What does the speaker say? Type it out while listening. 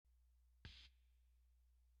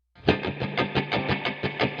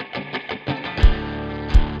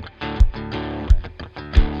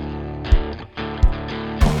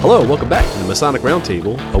Hello, welcome back to the Masonic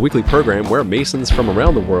Roundtable, a weekly program where Masons from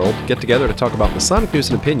around the world get together to talk about Masonic news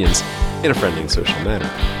and opinions in a friendly and social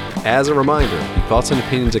manner. As a reminder, the thoughts and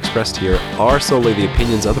opinions expressed here are solely the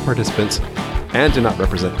opinions of the participants and do not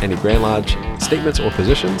represent any Grand Lodge statements or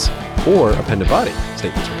positions or appended body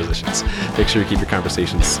statements or positions. Make sure you keep your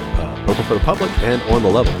conversations open for the public and on the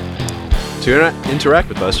level. To interact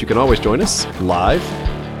with us, you can always join us live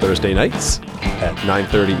Thursday nights at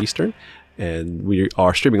 9:30 Eastern. And we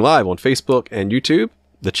are streaming live on Facebook and YouTube.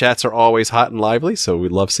 The chats are always hot and lively, so we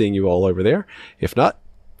love seeing you all over there. If not,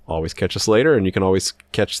 always catch us later, and you can always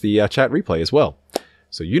catch the chat replay as well.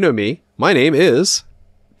 So you know me. My name is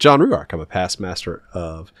John Ruark. I'm a past master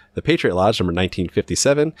of the Patriot Lodge, number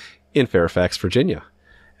 1957, in Fairfax, Virginia.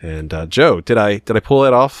 And Joe, did I pull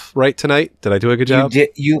it off right tonight? Did I do a good job?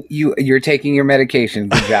 You're taking your medication.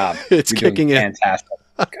 Good job. It's You're kicking in. Fantastic.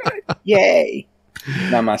 Good. Yay.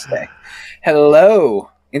 Namaste. Hello,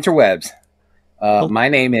 interwebs. My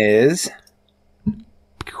name is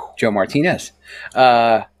Joe Martinez.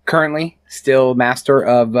 Currently, still master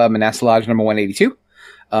of Manasseh Lodge number 182.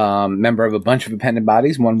 Member of a bunch of appended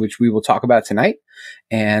bodies, one which we will talk about tonight.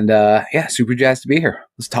 And yeah, super jazzed to be here.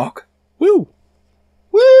 Let's talk. Woo!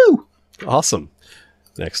 Woo! Awesome.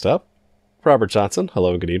 Next up, Robert Johnson.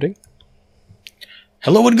 Hello and good evening.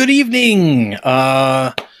 Hello and good evening.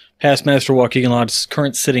 Past Master Waukegan Lodge's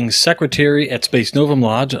current sitting secretary at Space Novum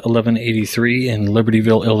Lodge, 1183 in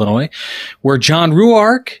Libertyville, Illinois, where John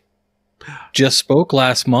Ruark just spoke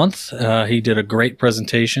last month. He did a great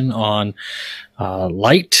presentation on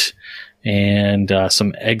light and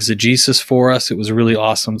some exegesis for us. It was really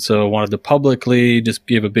awesome. So I wanted to publicly just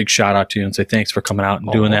give a big shout out to you and say thanks for coming out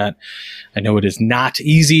and doing that. I know it is not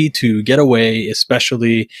easy to get away,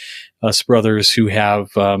 especially us brothers who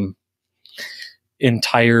have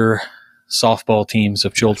entire softball teams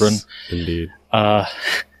of children. Yes, indeed.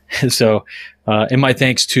 So, and my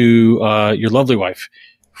thanks to your lovely wife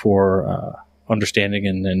for understanding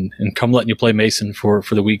and come letting you play Mason for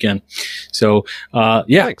the weekend. So,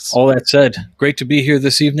 yeah, Thanks. All that said, great to be here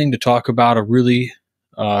this evening to talk about a really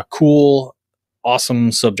cool,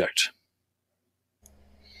 awesome subject.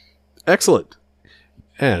 Excellent.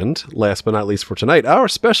 And last but not least for tonight, our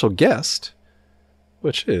special guest,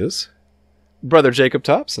 which is Brother Jacob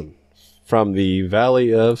Thompson from the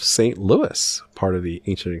Valley of St. Louis, part of the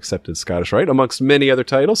Ancient Accepted Scottish Rite, amongst many other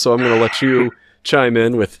titles. So I'm going to let you chime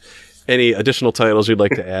in with any additional titles you'd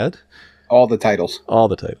like to add. All the titles. All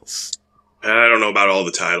the titles. I don't know about all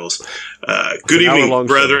the titles. Good evening,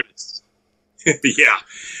 brethren. Yeah,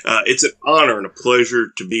 it's an honor and a pleasure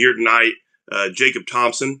to be here tonight. Jacob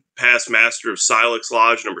Thompson, past master of Silex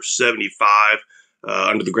Lodge, number 75,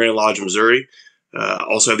 under the Grand Lodge of Missouri.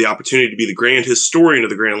 Also have the opportunity to be the Grand Historian of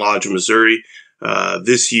the Grand Lodge of Missouri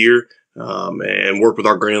this year and work with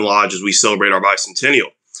our Grand Lodge as we celebrate our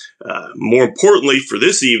bicentennial. More importantly, for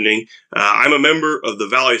this evening, I'm a member of the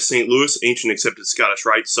Valley of St. Louis, Ancient Accepted Scottish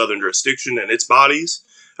Rite Southern Jurisdiction and its bodies,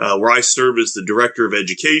 where I serve as the Director of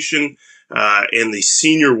Education and the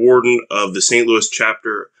Senior Warden of the St. Louis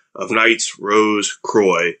chapter of Knights Rose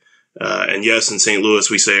Croix. And yes, in St.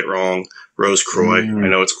 Louis, we say it wrong. Rose Croix. I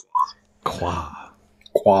know it's Qua.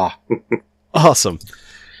 Awesome.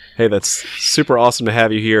 Hey, that's super awesome to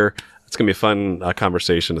have you here. It's going to be a fun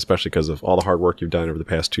conversation, especially because of all the hard work you've done over the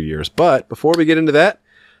past 2 years. But before we get into that,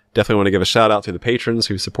 definitely want to give a shout out to the patrons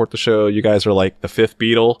who support the show. You guys are like the fifth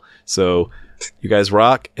Beatle, so you guys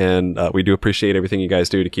rock, and we do appreciate everything you guys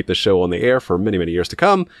do to keep the show on the air for many, many years to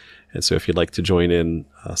come. And so if you'd like to join in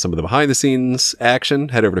some of the behind-the-scenes action,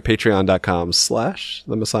 head over to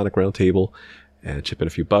patreon.com/the Masonic Roundtable and chip in a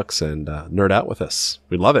few bucks and nerd out with us.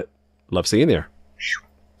 We love it. Love seeing you there.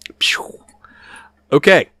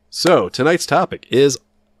 Okay, so tonight's topic is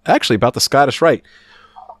actually about the Scottish Rite.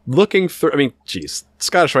 Looking through,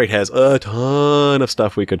 Scottish Rite has a ton of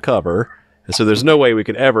stuff we could cover. And so there's no way we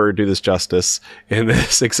could ever do this justice in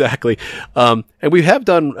this exactly. And we have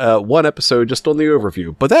done one episode just on the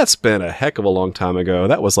overview, but that's been a heck of a long time ago.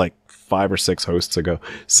 That was like 5 or 6 hosts ago.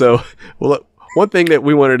 So one thing that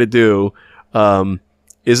we wanted to do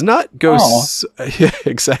is not go... yeah,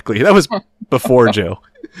 exactly. That was before Joe.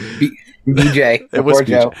 BJ. It was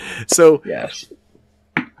Joe. So yes.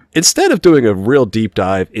 Instead of doing a real deep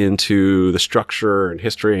dive into the structure and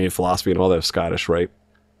history and philosophy and all that of Scottish Rite,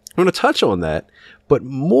 I'm going to touch on that, but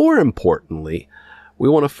more importantly, we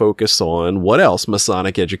want to focus on what else?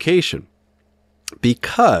 Masonic education.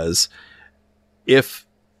 Because if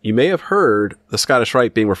you may have heard the Scottish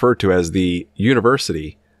Rite being referred to as the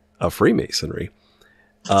University of Freemasonry,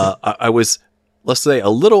 I was let's say, a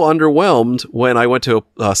little underwhelmed when I went to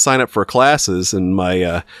sign up for classes and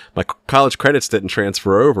my college credits didn't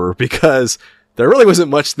transfer over because there really wasn't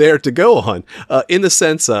much there to go on, in the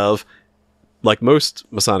sense of, like most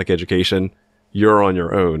Masonic education, you're on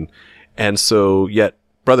your own. And so yet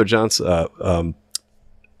Brother Brother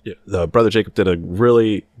Jacob did a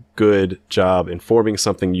really good job in forming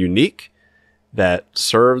something unique that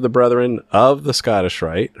served the brethren of the Scottish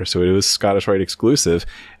Rite, or so it was Scottish Rite exclusive,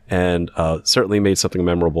 and certainly made something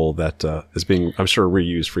memorable that is being, I'm sure,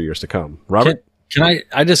 reused for years to come. Robert? Can I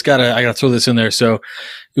gotta throw this in there. So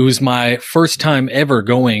it was my first time ever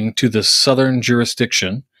going to the southern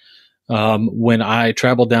jurisdiction when I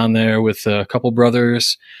traveled down there with a couple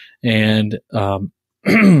brothers, and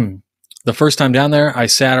the first time down there, I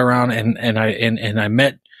sat around and I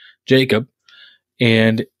met Jacob,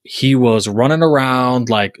 and he was running around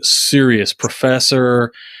like serious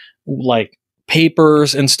professor, like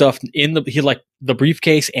papers and stuff the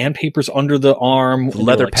briefcase and papers under the arm,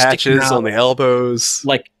 leather patches on the elbows.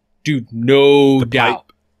 Like, dude, no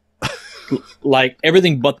doubt. Like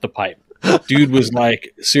everything but the pipe. Dude was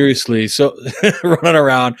like, seriously, so running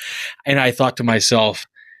around. And I thought to myself,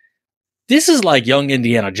 this is like young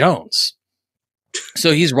Indiana Jones.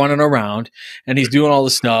 So he's running around and he's doing all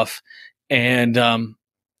this stuff. And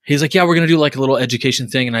he's like, yeah, we're going to do like a little education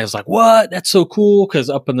thing. And I was like, what? That's so cool. Because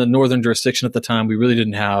up in the northern jurisdiction at the time, we really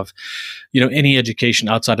didn't have, any education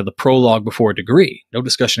outside of the prologue before a degree. No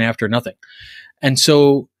discussion after, nothing. And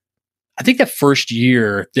so I think that first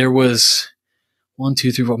year there was 1,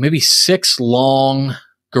 2, 3, 4, maybe 6 long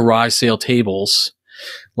garage sale tables,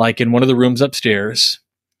 like in one of the rooms upstairs.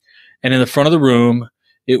 And in the front of the room,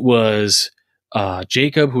 it was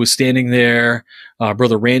Jacob, who was standing there.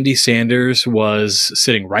 Brother Randy Sanders was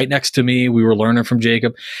sitting right next to me. We were learning from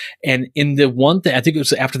Jacob. And in the one thing, I think it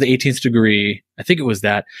was after the 18th degree, I think it was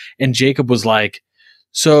that. And Jacob was like,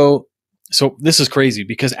 so this is crazy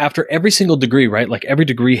because after every single degree, right? Like every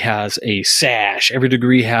degree has a sash. Every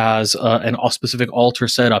degree has a specific altar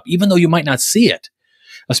set up, even though you might not see it,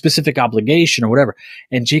 a specific obligation or whatever.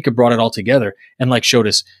 And Jacob brought it all together and like showed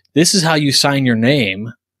us, this is how you sign your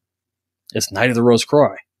name. It's Knight of the Rose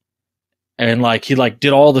Croix. And like, he like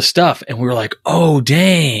did all the stuff and we were like, oh,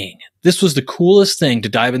 dang, this was the coolest thing to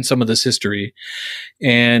dive in some of this history.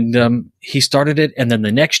 And he started it. And then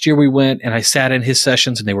the next year we went and I sat in his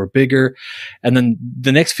sessions and they were bigger. And then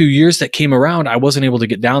the next few years that came around, I wasn't able to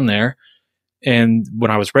get down there. And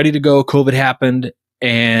when I was ready to go, COVID happened.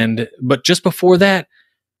 But just before that,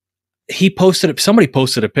 somebody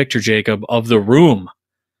posted a picture, Jacob, of the room.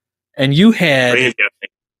 And you had,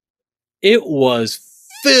 it was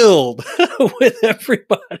filled with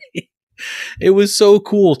everybody. It was so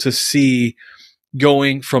cool to see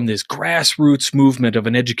going from this grassroots movement of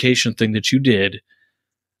an education thing that you did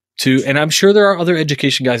to, and I'm sure there are other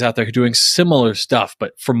education guys out there who are doing similar stuff,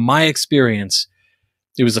 but from my experience,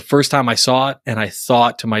 it was the first time I saw it and I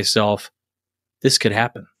thought to myself, this could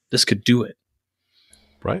happen. This could do it.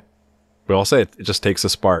 Right. We all say it just takes a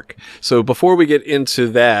spark. So before we get into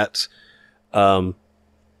that,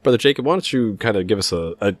 Brother Jacob, why don't you kind of give us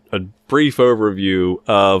a brief overview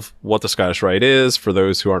of what the Scottish Rite is for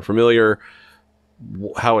those who aren't familiar,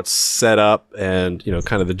 how it's set up, and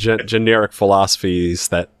kind of the generic philosophies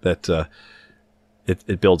that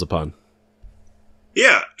it builds upon.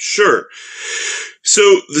 Yeah, sure. So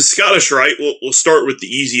the Scottish Rite, we'll start with the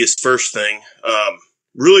easiest first thing.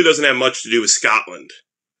 Really doesn't have much to do with Scotland.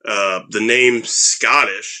 The name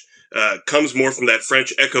Scottish comes more from that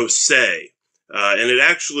French écossais. And it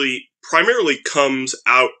actually primarily comes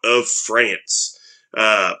out of France.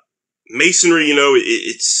 Masonry,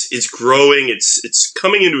 it's growing. It's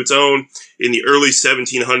coming into its own in the early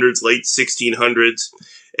 1700s, late 1600s.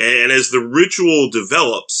 And as the ritual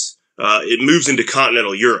develops, it moves into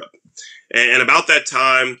continental Europe. And about that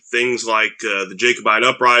time, things like the Jacobite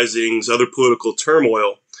uprisings, other political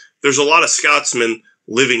turmoil, there's a lot of Scotsmen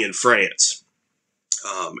living in France.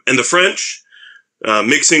 And the French,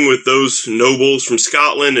 mixing with those nobles from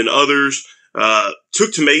Scotland and others,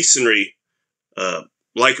 took to Masonry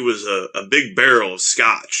like it was a big barrel of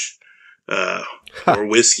scotch or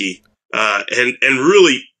whiskey, and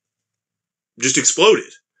really just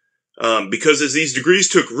exploded. Because as these degrees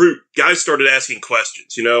took root, guys started asking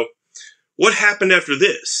questions. What happened after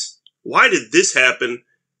this? Why did this happen?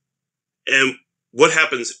 And what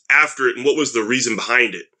happens after it? And what was the reason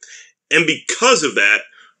behind it? And because of that,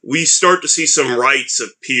 we start to see some rites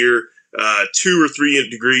appear, 2 or 3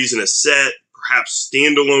 degrees in a set, perhaps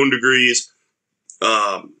standalone degrees,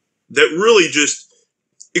 that really just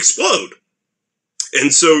explode.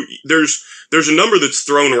 And so there's a number that's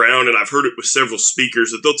thrown around, and I've heard it with several speakers,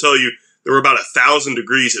 that they'll tell you there were about 1,000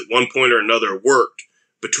 degrees at one point or another worked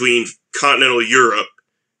between continental Europe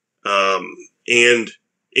and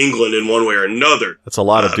England in one way or another. That's a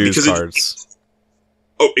lot of dues cards.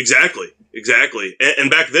 Exactly. And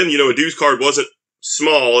back then, a dues card wasn't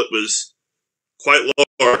small; it was quite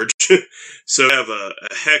large. So I have a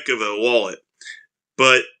heck of a wallet.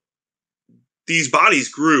 But these bodies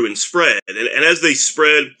grew and spread, and as they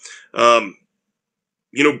spread,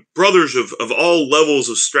 brothers of all levels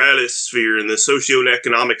of stratosphere and the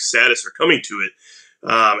socioeconomic status are coming to it,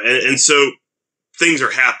 and so things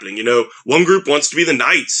are happening. One group wants to be the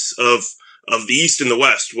knights of the East and the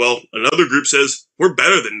West. Well, another group says we're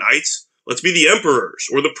better than knights. Let's be the emperors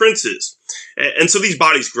or the princes, and so these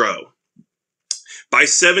bodies grow. By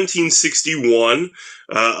 1761,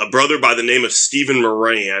 a brother by the name of Stephen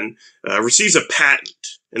Moran receives a patent.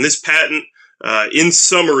 And this patent, in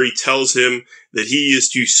summary, tells him that he is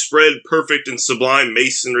to spread perfect and sublime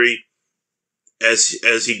masonry as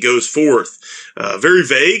he goes forth. Very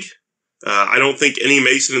vague. I don't think any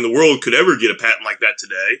mason in the world could ever get a patent like that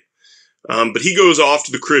today. But he goes off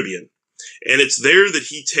to the Caribbean. And it's there that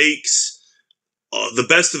he takes the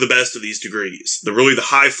best of these degrees, the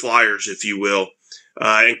high flyers, if you will,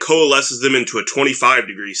 and coalesces them into a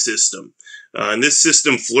 25-degree system. And this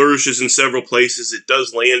system flourishes in several places. It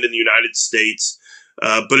does land in the United States,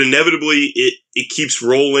 but inevitably it keeps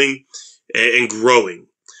rolling and growing.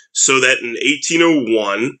 So that in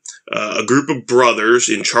 1801, a group of brothers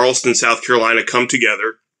in Charleston, South Carolina come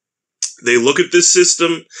together. They look at this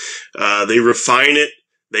system, they refine it,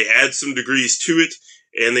 they add some degrees to it,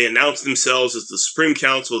 and they announce themselves as the Supreme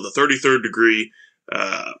Council of the 33rd degree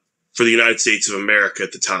for the United States of America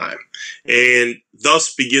at the time. And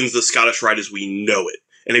thus begins the Scottish Rite as we know it.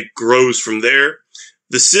 And it grows from there.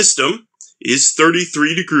 The system is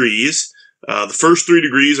 33 degrees. The first 3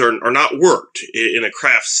 degrees are not worked in a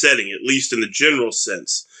craft setting, at least in the general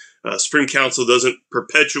sense. Supreme Council doesn't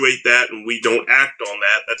perpetuate that, and we don't act on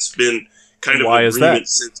that. That's been kind of why is that?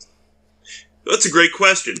 Since. That's a great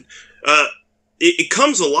question. It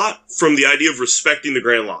comes a lot from the idea of respecting the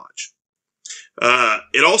Grand Lodge.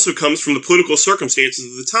 It also comes from the political circumstances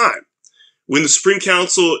of the time. When the Supreme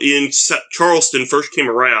Council in Charleston first came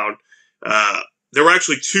around, there were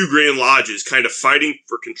actually 2 Grand Lodges kind of fighting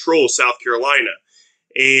for control of South Carolina.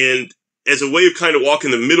 And as a way of kind of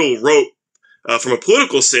walking the middle rope from a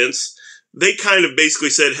political sense, they kind of basically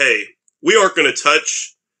said, hey, we aren't going to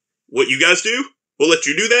touch what you guys do. We'll let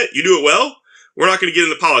you do that. You do it well. We're not going to get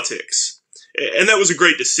into politics. And that was a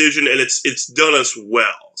great decision, and it's done us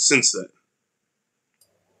well since then.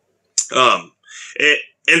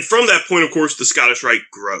 And from that point, of course, the Scottish Rite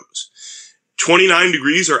grows. 29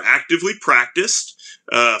 degrees are actively practiced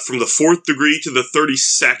from the 4th degree to the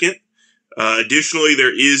 32nd. Additionally,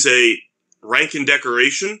 there is a rank and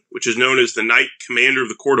decoration, which is known as the Knight Commander of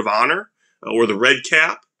the Court of Honor, or the Red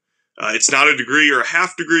Cap. It's not a degree or a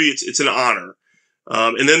half degree, it's an honor.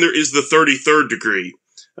 And then there is the 33rd degree.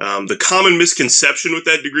 The common misconception with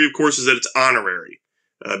that degree, of course, is that it's honorary,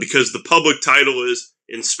 because the public title is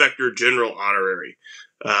Inspector General Honorary.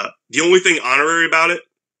 The only thing honorary about it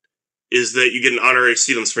is that you get an honorary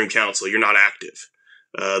seat on the Supreme Council. You're not active.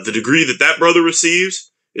 The degree that brother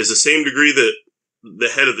receives is the same degree that the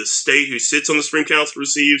head of the state who sits on the Supreme Council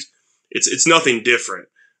receives. It's nothing different.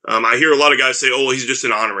 I hear a lot of guys say, oh, he's just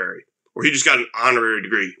an honorary, or he just got an honorary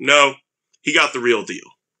degree. No, he got the real deal.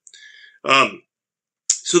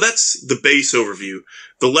 So that's the base overview.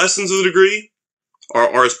 The lessons of the degree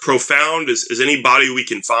are as profound as any body we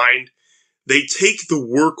can find. They take the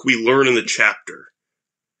work we learn in the chapter,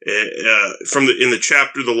 in the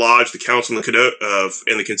chapter, the lodge, the council, and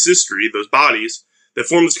the consistory, those bodies that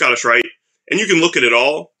form the Scottish Rite, and you can look at it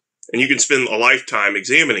all, and you can spend a lifetime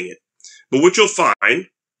examining it. But what you'll find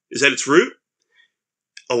is at its root,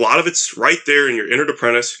 a lot of it's right there in your entered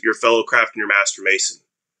apprentice, your fellow craft, and your master mason.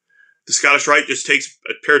 The Scottish Rite just takes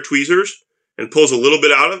a pair of tweezers and pulls a little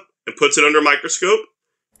bit out of it and puts it under a microscope,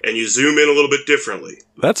 and you zoom in a little bit differently.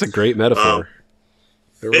 That's a great metaphor.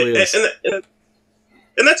 It really is.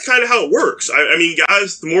 And that's kind of how it works. I mean,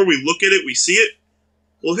 guys, the more we look at it, we see it.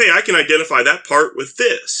 Well, hey, I can identify that part with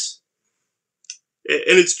this.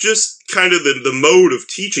 And it's just kind of the mode of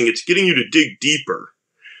teaching. It's getting you to dig deeper.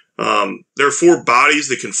 There are 4 bodies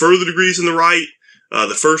that confer the degrees in the Rite.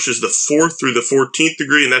 The first is the 4th through the 14th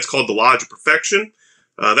degree, and that's called the Lodge of Perfection.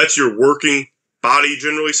 That's your working body,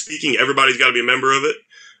 generally speaking. Everybody's got to be a member of it.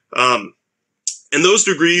 And those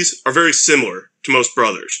degrees are very similar to most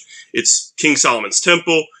brothers. It's King Solomon's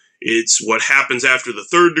Temple. It's what happens after the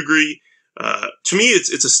 3rd degree. To me,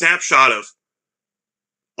 it's a snapshot of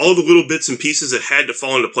all the little bits and pieces that had to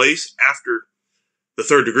fall into place after the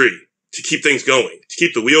 3rd degree. to keep things going, to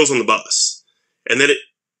keep the wheels on the bus. And then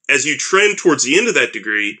as you trend towards the end of that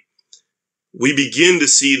degree, we begin to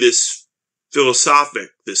see this philosophic,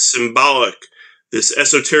 this symbolic, this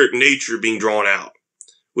esoteric nature being drawn out,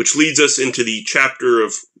 which leads us into the chapter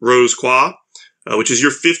of Rose Qua, which is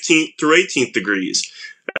your 15th through 18th degrees.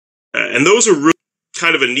 And those are really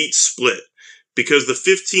kind of a neat split, because the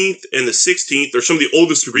 15th and the 16th are some of the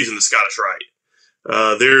oldest degrees in the Scottish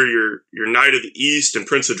Rite. They're your Knight of the East and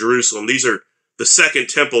Prince of Jerusalem. These are the Second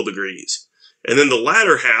Temple degrees. And then the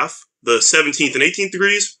latter half, the 17th and 18th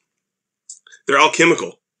degrees, they're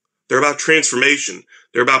alchemical. They're about transformation.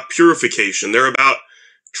 They're about purification. They're about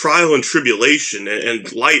trial and tribulation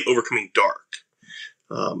and light overcoming dark.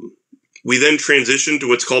 We then transition to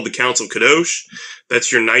what's called the Council of Kadosh.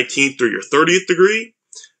 That's your 19th through your 30th degree.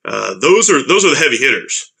 Those are the heavy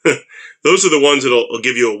hitters. Those are the ones that'll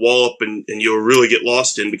give you a wallop and you'll really get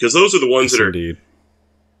lost in, because those are the ones that are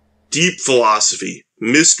deep philosophy,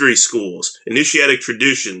 mystery schools, initiatic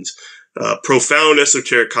traditions, profound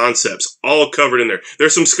esoteric concepts, all covered in there.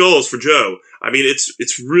 There's some skulls for Joe. I mean,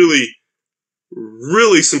 it's really,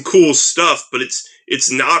 really some cool stuff, but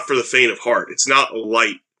it's not for the faint of heart. It's not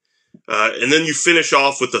light. And then you finish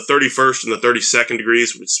off with the 31st and the 32nd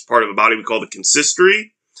degrees, which is part of a body we call the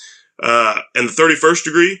consistory. And the 31st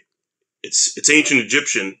degree, it's ancient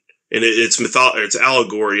Egyptian, and it's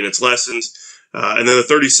allegory and its lessons. And then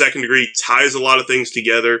the 32nd degree ties a lot of things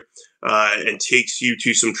together and takes you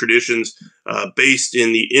to some traditions based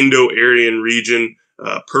in the Indo-Aryan region,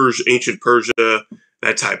 ancient Persia,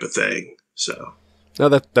 that type of thing. So, no,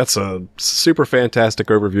 that's a super fantastic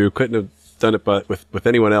overview. Couldn't have done it but with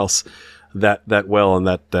anyone else that well and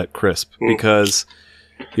that crisp, because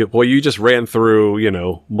you just ran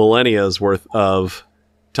through millennia's worth of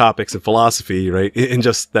topics and philosophy, right, in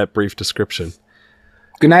just that brief description.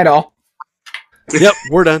 Good night, all. Yep,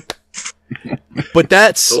 we're done. But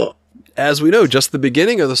that's, as we know, just the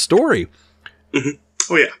beginning of the story. Mm-hmm.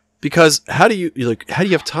 Oh yeah. Because how do you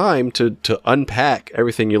have time to unpack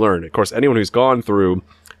everything you learn? Of course, anyone who's gone through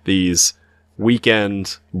these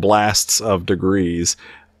weekend blasts of degrees,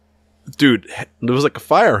 dude, it was like a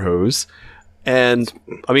fire hose. And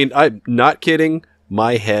I mean, I'm not kidding.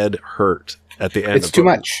 My head hurt at the end. It's too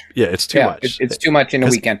much. Yeah, it's too much. It's too much in a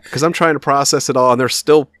weekend. Because I'm trying to process it all, and they're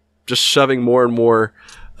still just shoving more and more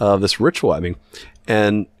of this ritual at me.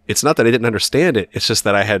 And it's not that I didn't understand it. It's just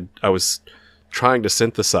that I was trying to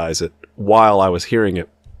synthesize it while I was hearing it.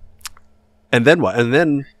 And then what? And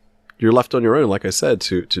then you're left on your own, like I said,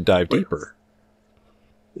 to dive deeper.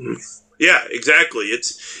 Yeah, exactly.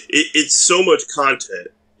 It's so much content.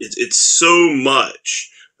 It's so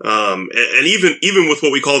much. And even with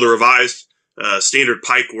what we call the revised standard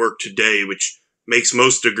pike work today, which makes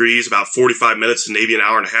most degrees about 45 minutes to maybe an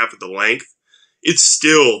hour and a half at the length, it's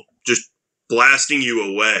still just blasting you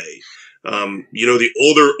away. The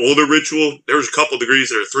older ritual, there's a couple degrees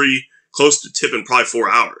that are close to tipping probably 4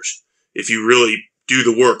 hours if you really do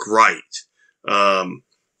the work right,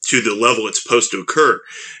 to the level it's supposed to occur.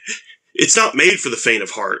 It's not made for the faint of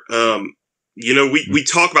heart. We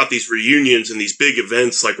talk about these reunions and these big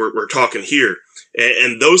events like we're talking here,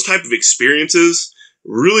 and those type of experiences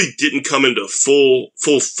really didn't come into full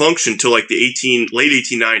function till like the late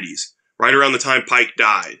 1890s, right around the time Pike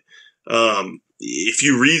died. If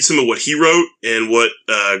you read some of what he wrote and what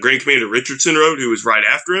Grand Commander Richardson wrote, who was right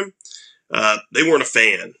after him, they weren't a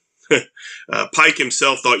fan. Pike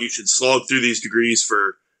himself thought you should slog through these degrees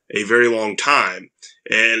for a very long time.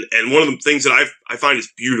 And one of the things that I find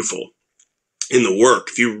is beautiful in the work,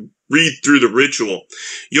 if you read through the ritual,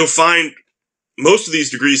 you'll find most of these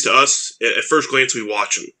degrees to us, at first glance, we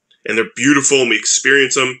watch them, and they're beautiful, and we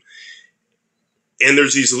experience them. And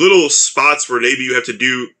there's these little spots where maybe you have to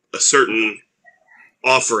do a certain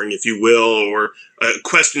offering, if you will, or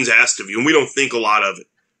questions asked of you, and we don't think a lot of it.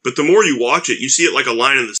 But the more you watch it, you see it like a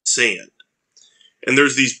line in the sand. And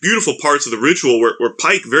there's these beautiful parts of the ritual where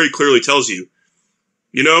Pike very clearly tells you,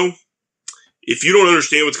 if you don't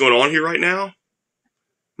understand what's going on here right now,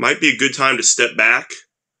 might be a good time to step back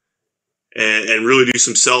and really do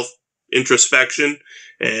some self-introspection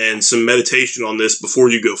and some meditation on this before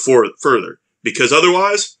you go further. Because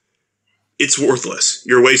otherwise, it's worthless.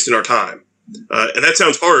 You're wasting our time. And that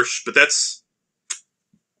sounds harsh, but that's...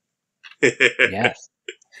 Yes.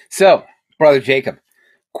 So, Brother Jacob,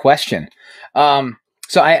 question.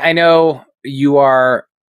 So I know you are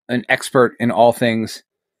an expert in all things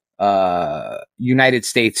United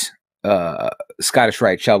States Scottish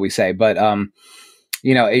Rite, shall we say? But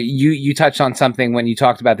you touched on something when you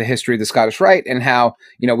talked about the history of the Scottish Rite and how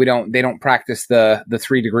they don't practice the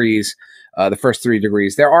 3 degrees, the first 3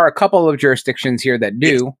 degrees. There are a couple of jurisdictions here that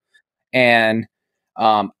do, And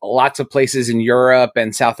lots of places in Europe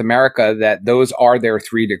and South America that those are their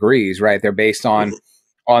 3 degrees, right? They're based on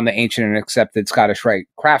the ancient and accepted Scottish Rite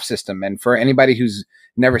craft system. And for anybody who's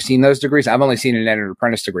never seen those degrees, I've only seen an entered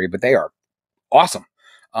apprentice degree, but they are awesome.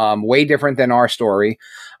 Way different than our story.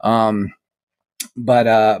 But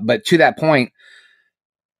to that point,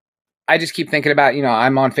 I just keep thinking about,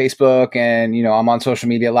 I'm on Facebook and, I'm on social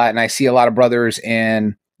media a lot, and I see a lot of brothers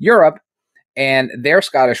in Europe, and their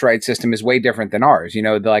Scottish Rite system is way different than ours.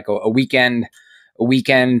 Like a weekend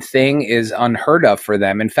thing is unheard of for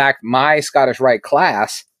them. In fact, my Scottish Rite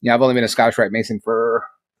class, I've only been a Scottish Rite Mason for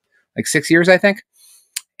like 6 years, I think.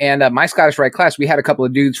 And my Scottish Rite class, we had a couple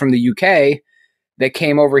of dudes from the UK that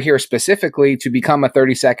came over here specifically to become a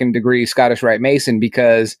 32nd degree Scottish Rite Mason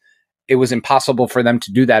because it was impossible for them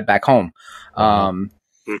to do that back home.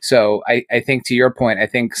 So I think, to your point, I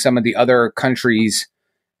think some of the other countries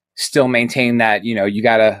still maintain that, you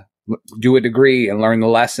got to do a degree and learn the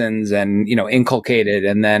lessons and, inculcate it.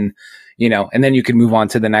 And then, and then you can move on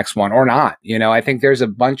to the next one or not. I think there's a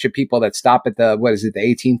bunch of people that stop at the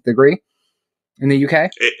 18th degree in the UK?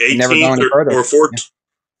 18th never go any further. Or 14th.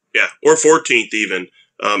 Yeah, or 14th even.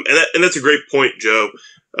 And that's a great point, Joe.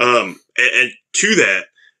 And to that,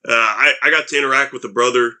 I got to interact with a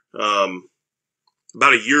brother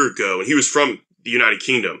about a year ago, and he was from the United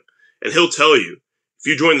Kingdom. And he'll tell you, if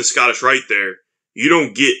you join the Scottish Rite there, you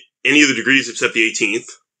don't get any of the degrees except the 18th.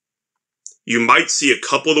 You might see a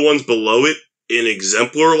couple of the ones below it in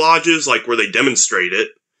exemplar lodges, like where they demonstrate it,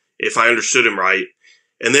 if I understood him right.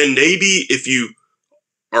 And then maybe if you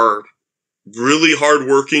are really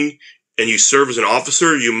hardworking and you serve as an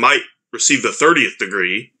officer, you might receive the 30th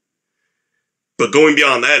degree. But going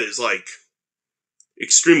beyond that is like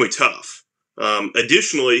extremely tough.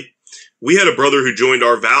 Additionally, we had a brother who joined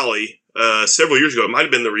our valley several years ago. It might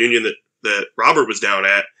have been the reunion that Robert was down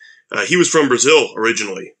at. He was from Brazil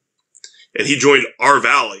originally, and he joined our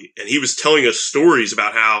valley. And he was telling us stories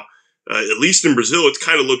about how, at least in Brazil, it's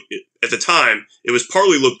kind of looked, at the time, it was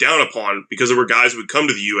partly looked down upon because there were guys who would come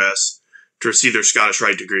to the U.S. to receive their Scottish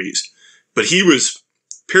Rite degrees. But he was,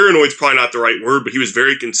 paranoid's probably not the right word, but he was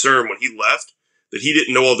very concerned when he left that he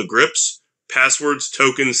didn't know all the grips, passwords,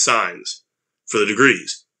 tokens, signs for the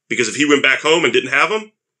degrees. Because if he went back home and didn't have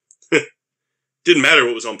them, didn't matter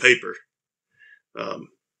what was on paper.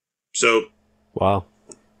 Wow.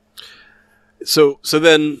 So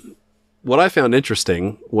then what I found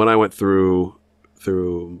interesting when I went through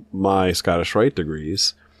my Scottish Rite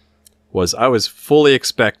degrees was I was fully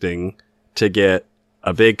expecting to get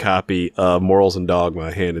a big copy of Morals and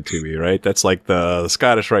Dogma handed to me, right? That's like the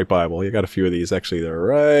Scottish Rite Bible. You got a few of these. Actually, they're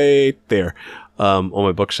right there on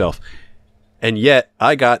my bookshelf. And yet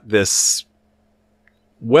I got this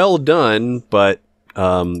well done, but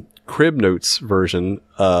crib notes version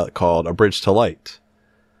called A Bridge to Light.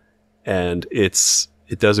 And it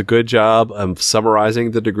does a good job of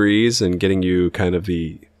summarizing the degrees and getting you kind of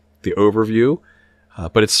the overview.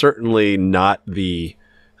 But it's certainly not the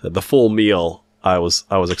full meal I was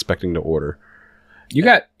expecting to order. You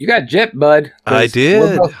got gypped, bud. I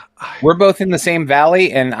did. We're both in the same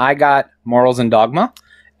valley, and I got Morals and Dogma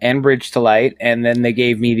and Bridge to Light, and then they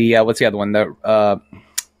gave me the what's the other one? The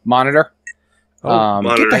Monitor.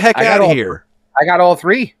 Get the heck out of here! I got all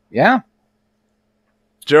 3. Yeah.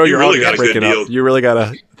 Joe, you really got to break it up. You really got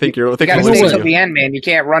to think. You got to stay till the end, man. You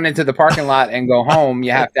can't run into the parking lot and go home.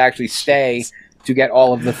 You have to actually stay to get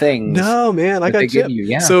all of the things. No, man, I got gypped.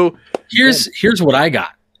 Yeah. So here's what I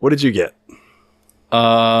got. What did you get?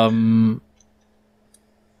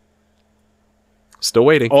 Still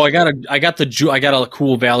waiting. Oh, I got a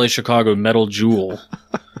cool Valley Chicago metal jewel.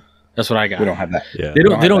 That's what I got. We don't have that. Yeah.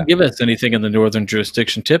 They don't give us anything in the northern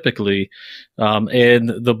jurisdiction typically. And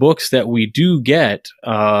the books that we do get,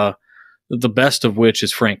 the best of which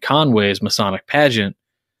is Frank Conway's Masonic Pageant.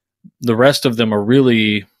 The rest of them are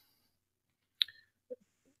really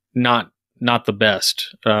not the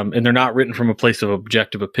best. And they're not written from a place of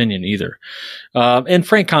objective opinion either. And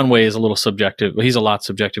Frank Conway is a little subjective. He's a lot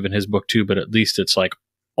subjective in his book too, but at least it's like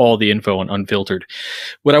all the info and unfiltered.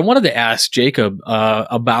 What I wanted to ask Jacob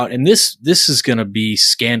about, and this is going to be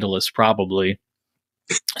scandalous probably,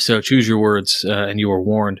 so choose your words, and you are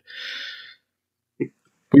warned.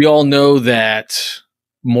 We all know that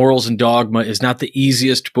Morals and Dogma is not the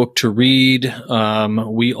easiest book to read.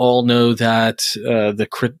 We all know that the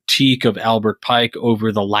critique of Albert Pike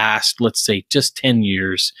over the last, let's say, just 10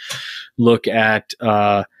 years, look at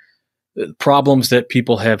problems that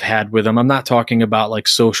people have had with them. I'm not talking about like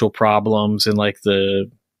social problems and like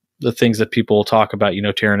the things that people talk about,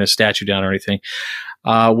 tearing his statue down or anything.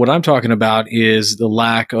 What I'm talking about is the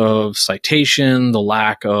lack of citation, the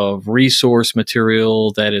lack of resource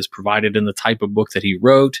material that is provided in the type of book that he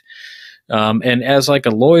wrote. And as like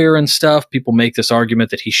a lawyer and stuff, people make this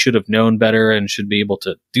argument that he should have known better and should be able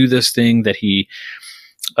to do this thing, that he,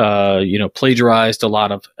 plagiarized a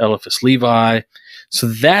lot of Eliphas Levi. So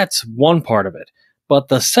that's one part of it. But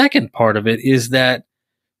the second part of it is that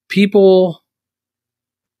people,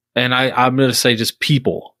 and I'm going to say just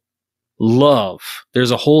people,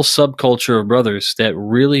 there's a whole subculture of brothers that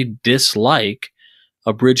really dislike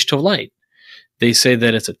A Bridge to Light. They say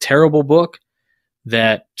that it's a terrible book,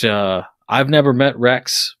 that I've never met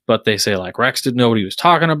Rex, but they say like Rex didn't know what he was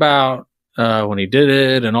talking about when he did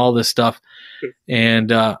it and all this stuff.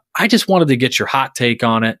 And I just wanted to get your hot take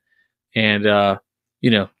on it. And,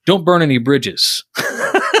 don't burn any bridges.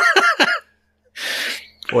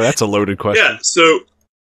 Boy, that's a loaded question. Yeah, so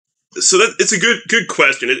that it's a good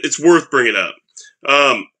question. It's worth bringing up.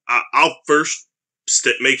 I'll first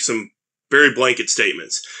make some very blanket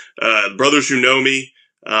statements. Brothers who know me,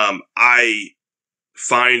 I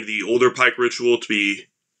find the older Pike ritual to be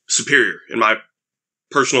superior, in my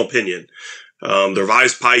personal opinion. The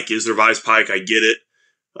revised Pike is the revised Pike. I get it.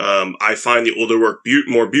 I find the older work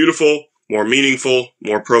more beautiful, more meaningful,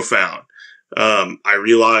 more profound. I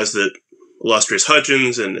realize that illustrious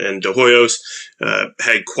Hutchins and De Hoyos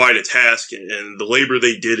had quite a task, and the labor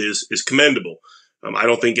they did is commendable. I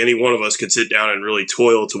don't think any one of us could sit down and really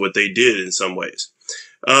toil to what they did in some ways.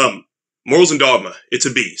 Morals and Dogma, it's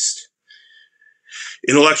a beast.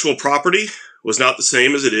 Intellectual property was not the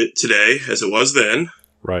same as it is today as it was then.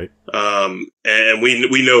 Right. And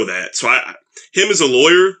we know that. So him as a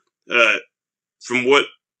lawyer, from what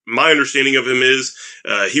my understanding of him is,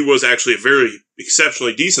 he was actually a very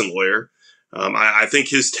exceptionally decent lawyer. I think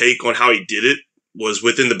his take on how he did it was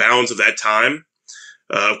within the bounds of that time.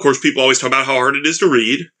 Of course, people always talk about how hard it is to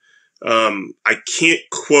read. I can't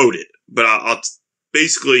quote it, but I'll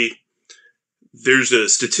basically, there's a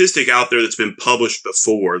statistic out there that's been published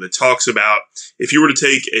before that talks about if you were to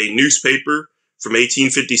take a newspaper from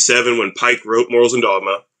 1857 when Pike wrote Morals and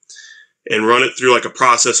Dogma and run it through like a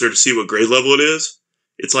processor to see what grade level it is,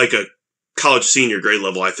 it's like a college senior grade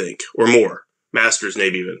level, I think, or more. Master's,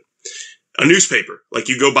 maybe even. A newspaper, like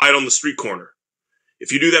you go buy it on the street corner.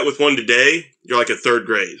 If you do that with one today, you're like a third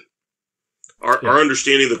grade. Our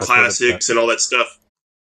understanding of the classics and all that stuff.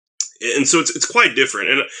 And so it's quite different.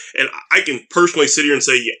 And I can personally sit here and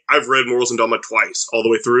say, yeah, I've read Morals and Dogma twice, all the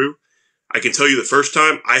way through. I can tell you the first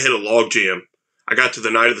time, I had a log jam. I got to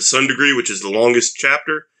the Night of the Sun degree, which is the longest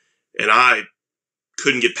chapter, and I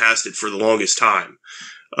couldn't get past it for the longest time.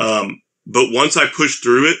 But once I pushed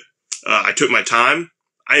through it, I took my time.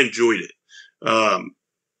 I enjoyed it.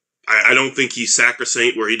 I don't think he's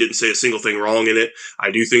sacrosanct where he didn't say a single thing wrong in it.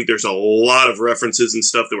 I do think there's a lot of references and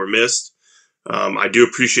stuff that were missed. I do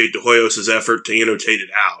appreciate De Hoyos' effort to annotate it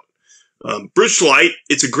out. Bridge to Light,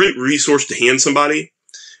 it's a great resource to hand somebody.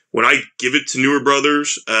 When I give it to newer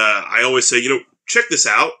brothers, I always say, check this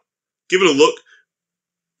out, give it a look,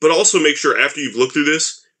 but also make sure after you've looked through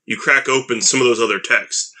this, you crack open some of those other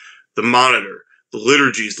texts, the Monitor, the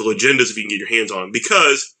liturgies, the legendas, if you can get your hands on them,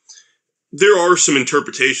 because there are some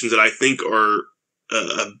interpretations that I think are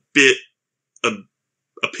a bit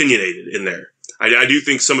opinionated in there. I do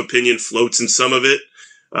think some opinion floats in some of it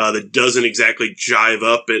that doesn't exactly jive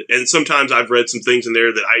up. And sometimes I've read some things in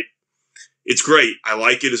there that it's great. I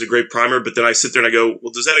like it as a great primer, but then I sit there and I go,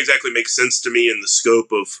 well, does that exactly make sense to me in the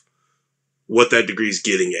scope of what that degree is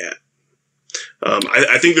getting at?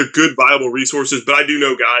 I think they're good, viable resources, but I do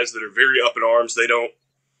know guys that are very up in arms.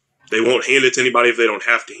 They won't hand it to anybody if they don't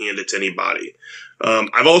have to hand it to anybody.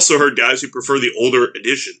 I've also heard guys who prefer the older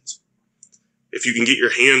editions. If you can get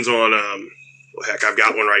your hands on, heck, I've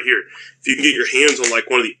got one right here. If you can get your hands on like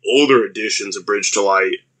one of the older editions of Bridge to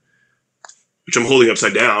Light, which I'm holding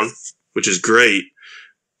upside down, which is great.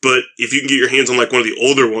 But if you can get your hands on like one of the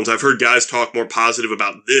older ones, I've heard guys talk more positive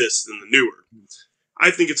about this than the newer. I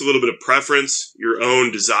think it's a little bit of preference, your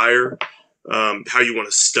own desire, how you want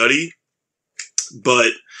to study.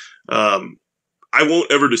 But I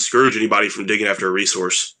won't ever discourage anybody from digging after a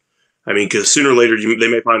resource. I mean, because sooner or later they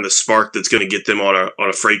may find the spark that's going to get them on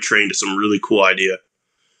a freight train to some really cool idea.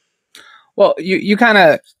 Well, you kind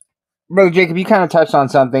of, Brother Jacob, you kind of touched on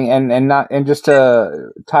something, and just to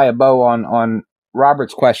tie a bow on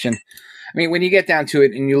Robert's question. I mean, when you get down to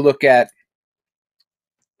it and you look at,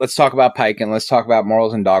 let's talk about Pike and let's talk about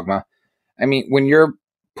Morals and Dogma. I mean, when you're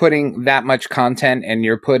putting that much content and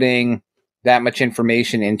you're putting that much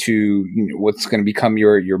information into what's going to become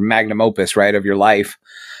your magnum opus, right, of your life,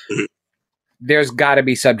 there's got to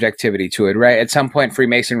be subjectivity to it, right? At some point,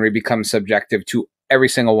 Freemasonry becomes subjective to every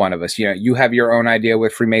single one of us. You know, you have your own idea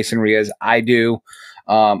what Freemasonry is. I do.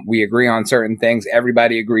 We agree on certain things.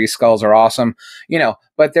 Everybody agrees skulls are awesome, you know,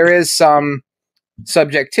 but there is some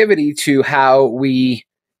subjectivity to how we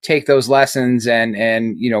take those lessons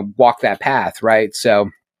and, you know, walk that path. Right. So,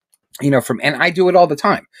 you know, and I do it all the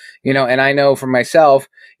time, you know, and I know for myself,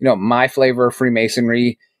 you know, my flavor of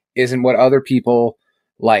Freemasonry isn't what other people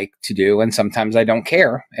like to do. And sometimes I don't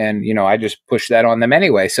care. And, you know, I just push that on them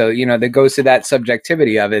anyway. So, you know, that goes to that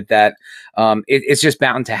subjectivity of it that it's just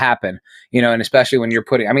bound to happen, you know, and especially when you're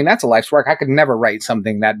I mean, that's a life's work. I could never write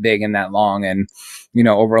something that big and that long and, you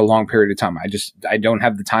know, over a long period of time. I don't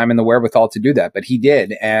have the time and the wherewithal to do that, but he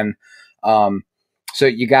did. And so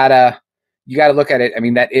you gotta look at it. I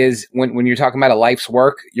mean, that is when you're talking about a life's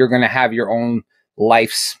work, you're going to have your own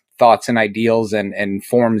life's thoughts and ideals and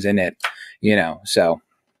forms in it, you know, so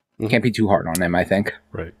can't be too hard on them, I think.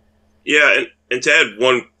 Right. Yeah. And to add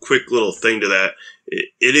one quick little thing to that,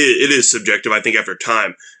 it is subjective, I think, after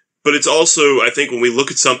time, but it's also, I think when we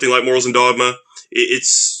look at something like Morals and Dogma,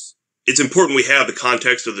 it's important we have the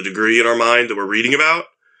context of the degree in our mind that we're reading about,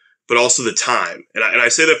 but also the time. And I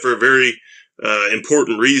say that for a very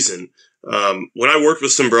important reason. When I worked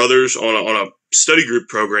with some brothers on a study group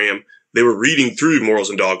program, they were reading through Morals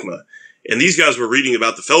and Dogma, and these guys were reading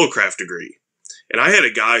about the Fellowcraft degree. And I had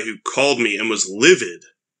a guy who called me and was livid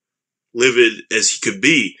as he could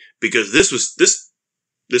be, because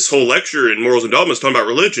this whole lecture in Morals and Dogma is talking about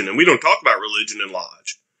religion, and we don't talk about religion in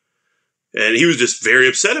Lodge. And he was just very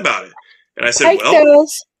upset about it. And I said,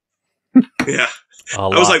 yeah. I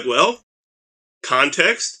was like, well,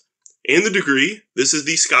 context and the degree. This is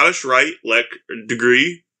the Scottish Rite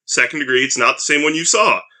degree, second degree. It's not the same one you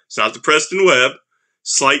saw. It's not the Preston Webb.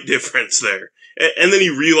 Slight difference there. And then he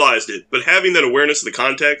realized it. But having that awareness of the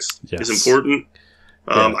context is important.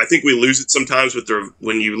 I think we lose it sometimes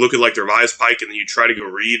when you look at like the Revised Pike and then you try to go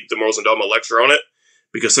read the Morals and Dogma lecture on it,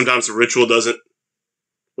 because sometimes the ritual doesn't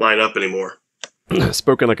line up anymore.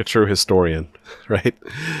 Spoken like a true historian, right?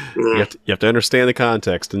 You have to understand the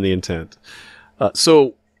context and the intent.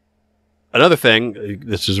 So another thing,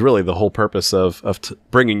 this is really the whole purpose of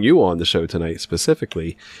bringing you on the show tonight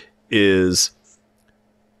specifically, is,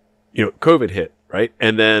 you know, COVID hit, right?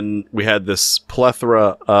 And then we had this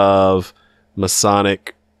plethora of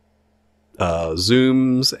Masonic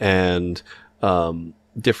Zooms and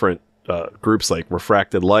different groups like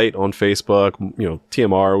Refracted Light on Facebook, you know,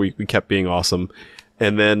 TMR, we kept being awesome.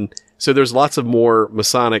 And then, so there's lots of more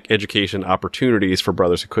Masonic education opportunities for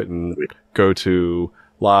brothers who couldn't go to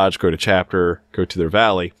Lodge, go to chapter, go to their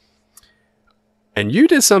valley. And you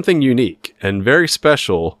did something unique and very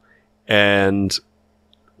special. And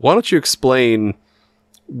why don't you explain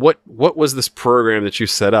what was this program that you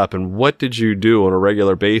set up, and what did you do on a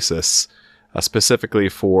regular basis, specifically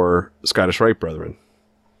for Scottish Rite Brethren?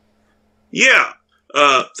 Yeah.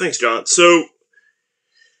 Thanks, John. So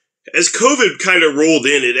as COVID kind of rolled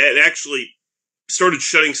in, it actually started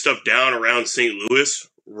shutting stuff down around St. Louis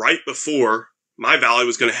right before my valley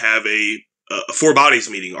was going to have a Four Bodies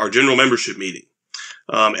meeting, our general membership meeting.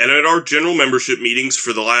 And at our general membership meetings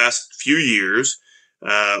for the last few years,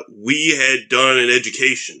 we had done an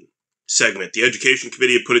education segment. The education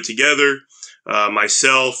committee had put it together.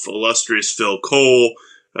 Myself, illustrious Phil Cole,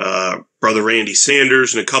 Brother Randy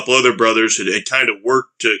Sanders, and a couple other brothers had kind of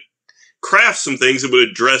worked to craft some things that would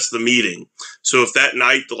address the meeting. So if that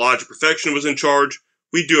night the Lodge of Perfection was in charge,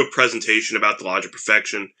 we'd do a presentation about the Lodge of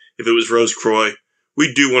Perfection. If it was Rose Croix,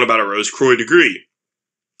 we'd do one about a Rose Croix degree.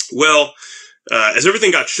 Well, as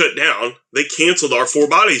everything got shut down, they canceled our Four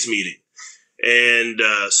Bodies meeting. And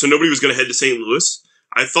so nobody was going to head to St. Louis.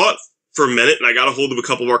 I thought for a minute, and I got a hold of a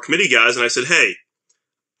couple of our committee guys, and I said, hey,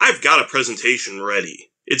 I've got a presentation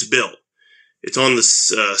ready. It's built. It's on the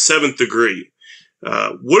seventh degree.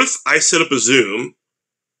 What if I set up a Zoom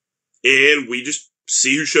and we just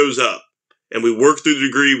see who shows up? And we work through the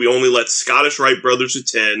degree. We only let Scottish Rite brothers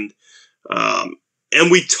attend.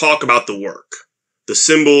 And we talk about the work, the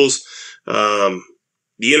symbols, the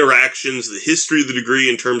interactions, the history of the degree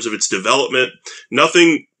in terms of its development.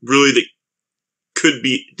 Nothing really that could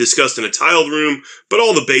be discussed in a tiled room, but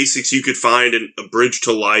all the basics you could find in A Bridge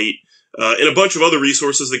to Light, and a bunch of other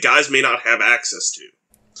resources that guys may not have access to.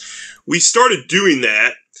 We started doing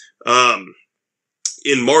that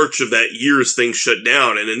in March of that year as things shut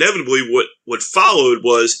down, and inevitably what followed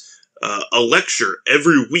was a lecture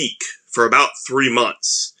every week for about 3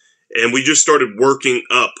 months, and we just started working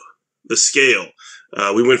up the scale.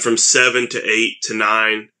 We went from 7 to 8 to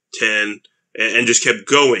 9, 10, and just kept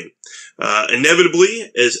going.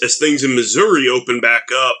 Inevitably, as things in Missouri opened back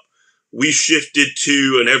up, we shifted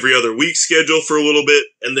to an every other week schedule for a little bit,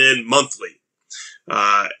 and then monthly.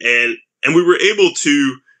 And we were able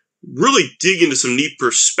to really dig into some neat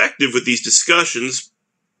perspective with these discussions,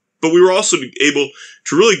 but we were also able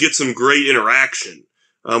to really get some great interaction.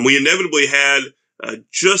 We inevitably had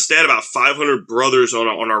just at about 500 brothers on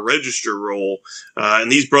our register roll,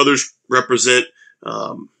 and these brothers represent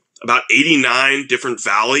about 89 different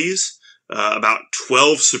valleys, about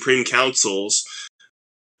 12 supreme councils,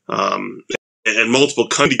 and multiple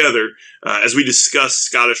come together as we discuss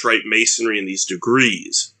Scottish Rite Masonry and these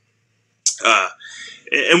degrees.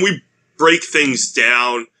 And we break things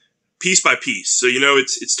down piece by piece. So,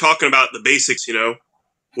 it's talking about the basics,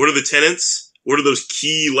 what are the tenets? What are those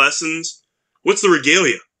key lessons? What's the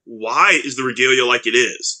regalia? Why is the regalia like it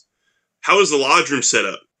is? How is the lodge room set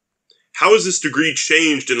up? How has this degree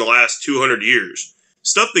changed in the last 200 years?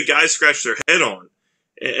 Stuff that guys scratch their head on.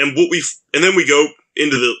 And then we go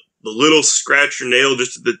into the little scratch your nail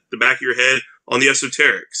just at the back of your head on the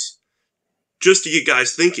esoterics, just to get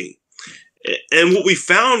guys thinking. And what we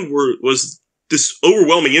found was this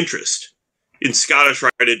overwhelming interest in Scottish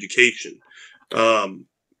Rite education,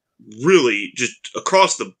 really just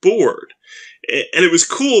across the board. And it was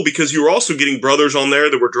cool because you were also getting brothers on there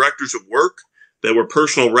that were directors of work, that were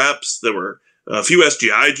personal reps, that were a few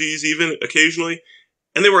SGIGs even occasionally.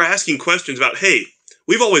 And they were asking questions about, hey,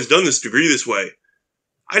 we've always done this degree this way.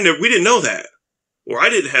 We didn't know that. Or I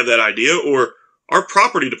didn't have that idea. Or our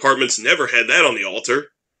property departments never had that on the altar.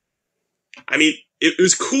 I mean, it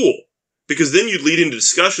was cool because then you'd lead into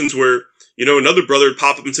discussions where, another brother would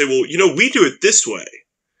pop up and say, well, we do it this way.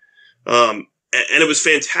 And it was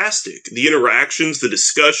fantastic. The interactions, the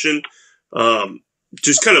discussion,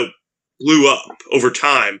 just kind of blew up over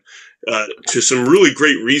time to some really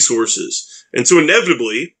great resources. And so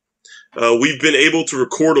inevitably, we've been able to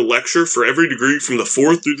record a lecture for every degree from the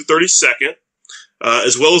 4th through the 32nd,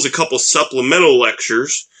 as well as a couple supplemental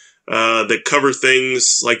lectures that cover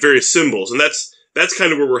things like various symbols. And that's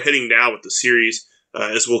kind of where we're heading now with the series,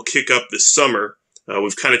 as we'll kick up this summer.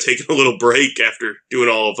 We've kind of taken a little break after doing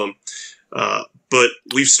all of them. But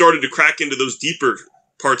we've started to crack into those deeper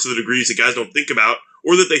parts of the degrees that guys don't think about,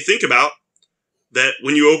 or that they think about, that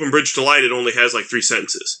when you open Bridge to Light, it only has like 3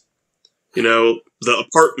 sentences. The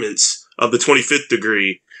apartments of the 25th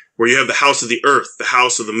degree, where you have the house of the earth, the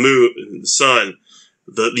house of the moon, and the sun,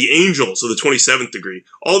 the angels of the 27th degree.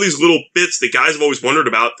 All these little bits that guys have always wondered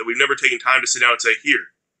about that we've never taken time to sit down and say, here.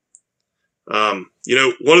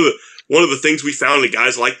 One of the things we found that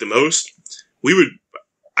guys liked the most,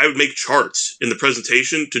 I would make charts in the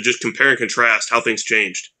presentation to just compare and contrast how things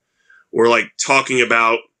changed. Or like talking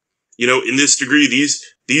about, in this degree,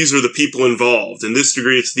 these are the people involved. In this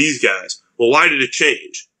degree, it's these guys. Well, why did it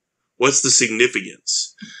change? What's the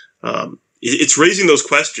significance? It's raising those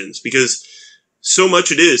questions because so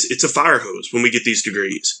much it's a fire hose when we get these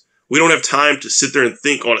degrees. We don't have time to sit there and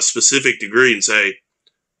think on a specific degree and say,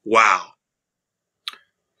 wow.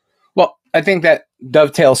 Well, I think that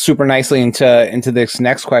dovetails super nicely into this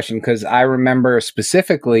next question, because I remember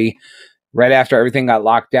specifically right after everything got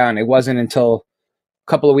locked down, it wasn't until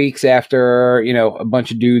a couple of weeks after, a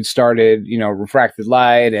bunch of dudes started, Refracted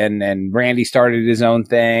Light, and Randy started his own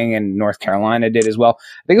thing, and North Carolina did as well.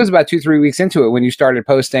 I think it was about 2-3 weeks into it when you started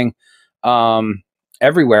posting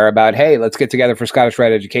everywhere about, hey, let's get together for Scottish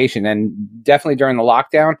Rite education. And definitely during the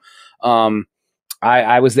lockdown,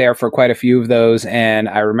 I was there for quite a few of those, and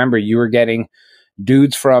I remember you were getting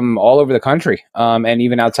dudes from all over the country, and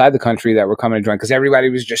even outside the country, that were coming to join, because everybody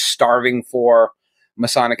was just starving for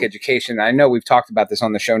Masonic education. I know we've talked about this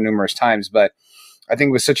on the show numerous times, but I think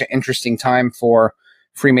it was such an interesting time for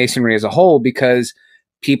Freemasonry as a whole, because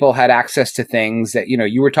people had access to things that,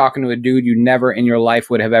 you were talking to a dude you never in your life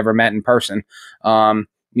would have ever met in person, and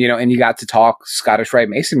you got to talk Scottish Rite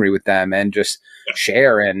Masonry with them and just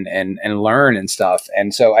share and learn and stuff.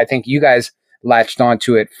 And so I think you guys latched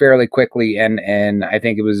onto it fairly quickly, and I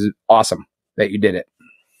think it was awesome that you did it.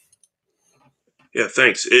 Yeah,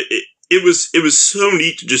 thanks. It was so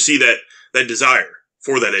neat to just see that desire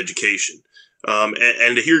for that education,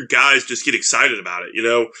 and to hear guys just get excited about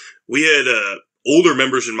it. We had older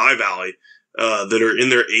members in my valley that are in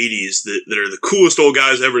their 80s that are the coolest old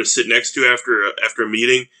guys ever to sit next to after a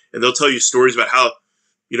meeting, and they'll tell you stories about how,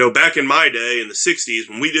 back in my day in the 60s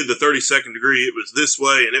when we did the 32nd degree, it was this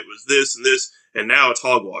way and it was this and this, and now it's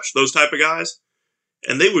hogwash. Those type of guys,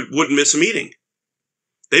 and they wouldn't miss a meeting.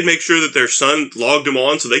 They'd make sure that their son logged them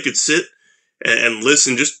on so they could sit and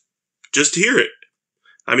listen just to hear it.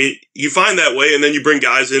 I mean, you find that way, and then you bring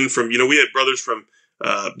guys in from, we had brothers from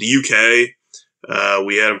the UK,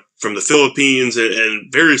 we had them from the Philippines and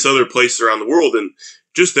various other places around the world, and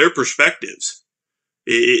just their perspectives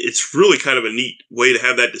it's really kind of a neat way to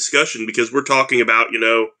have that discussion, because we're talking about,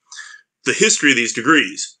 the history of these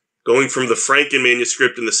degrees, going from the Franken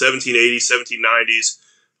manuscript in the 1780s, 1790s,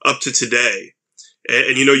 up to today.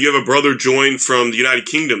 And you have a brother join from the United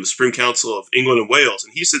Kingdom, the Supreme Council of England and Wales,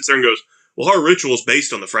 and he sits there and goes, well, our ritual is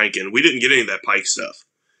based on the Franken. We didn't get any of that Pike stuff.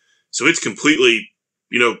 So it's completely,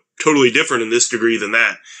 totally different in this degree than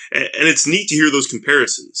that. And it's neat to hear those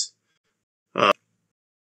comparisons. And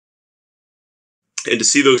to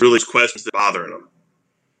see those really questions that are bothering them.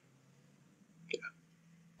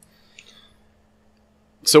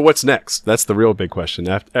 So what's next? That's the real big question.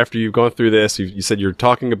 After you've gone through this, you said you're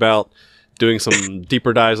talking about doing some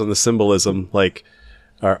deeper dives on the symbolism. Like,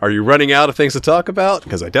 are you running out of things to talk about?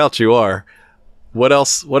 Because I doubt you are. What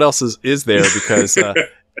else is there? Because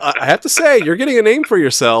I have to say, you're getting a name for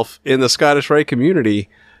yourself in the Scottish Rite community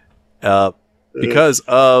because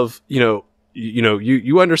of,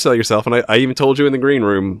 you undersell yourself. And I even told you in the green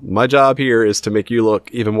room, my job here is to make you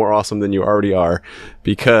look even more awesome than you already are,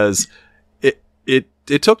 because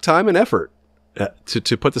it took time and effort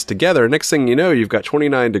to put this together. Next thing you know, you've got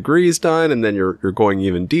 29 degrees done, and then you're going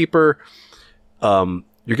even deeper.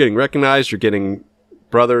 You're getting recognized. You're getting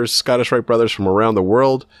brothers, Scottish Rite brothers from around the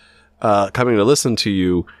world coming to listen to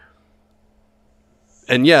you.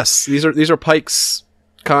 And yes, these are Pike's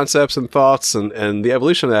concepts and thoughts and the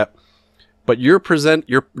evolution of that. But you're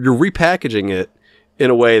repackaging it in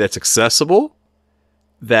a way that's accessible,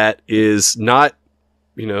 that is not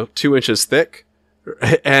 2 inches thick,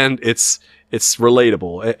 and it's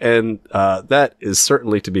relatable, and that is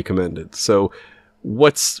certainly to be commended. So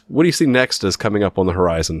what do you see next as coming up on the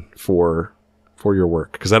horizon for your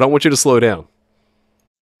work? Because I don't want you to slow down.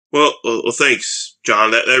 Well, thanks,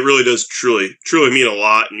 John. That really does truly mean a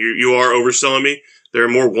lot. And you are overselling me. There are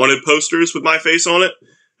more wanted posters with my face on it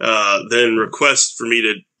than requests for me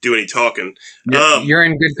to do any talking. You're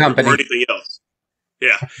in good company. Or anything else.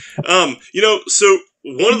 Yeah. So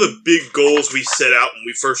one of the big goals we set out when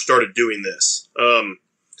we first started doing this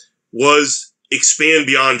was expand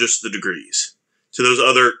beyond just the degrees to those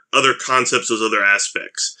other concepts, those other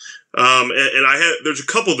aspects. There's a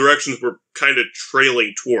couple directions we're kind of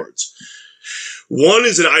trailing towards. One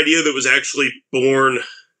is an idea that was actually born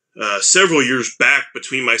several years back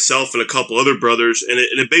between myself and a couple other brothers, and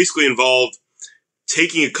it basically involved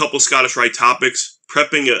taking a couple Scottish Rite topics,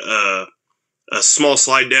 prepping a small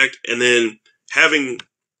slide deck, and then having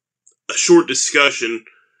a short discussion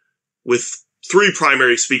with 3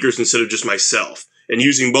 primary speakers instead of just myself, and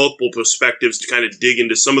using multiple perspectives to kind of dig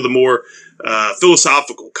into some of the more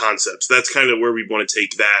philosophical concepts. That's kind of where we want to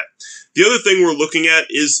take that. The other thing we're looking at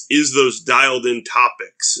is those dialed-in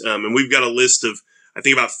topics, and we've got a list of, I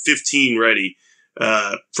think, about 15 ready,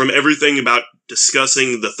 from everything about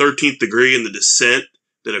discussing the 13th degree and the descent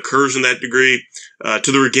that occurs in that degree,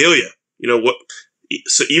 to the regalia.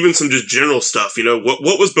 So even some just general stuff.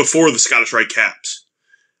 What was before the Scottish Rite caps?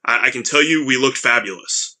 I can tell you, we looked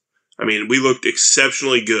fabulous. I mean, we looked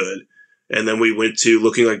exceptionally good, and then we went to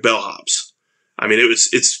looking like bellhops. I mean,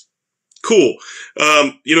 it's cool.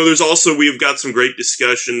 We've got some great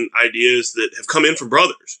discussion ideas that have come in from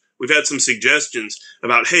brothers. We've had some suggestions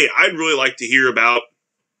about, hey, I'd really like to hear about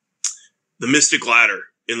the mystic ladder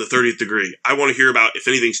in the 30th degree. I want to hear about if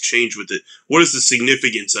anything's changed with it. What is the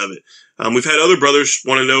significance of it? We've had other brothers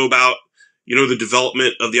want to know about, the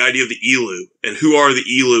development of the idea of the Elu, and who are the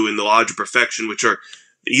Elu in the Lodge of Perfection, which are,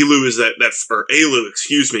 the Elu is or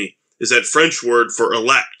Elu, is that French word for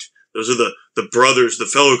elect. Those are the brothers, the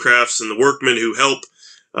fellow crafts, and the workmen who help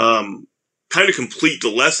kind of complete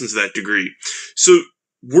the lessons of that degree. So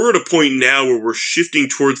we're at a point now where we're shifting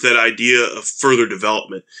towards that idea of further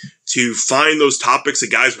development to find those topics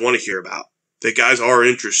that guys want to hear about, that guys are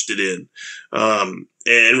interested in,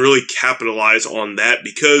 and really capitalize on that,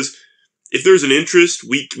 because if there's an interest,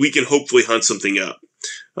 we can hopefully hunt something up.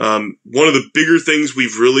 One of the bigger things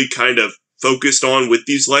we've really kind of focused on with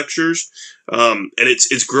these lectures, and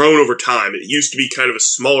it's grown over time. It used to be kind of a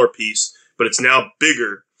smaller piece, but it's now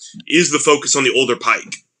bigger, is the focus on the older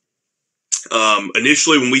Pike.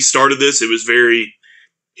 Initially, when we started this, it was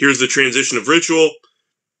here's the transition of ritual.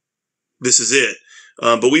 This is it.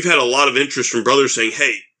 But we've had a lot of interest from brothers saying,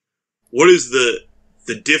 hey, what is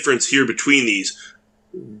the difference here between these?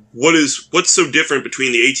 What's so different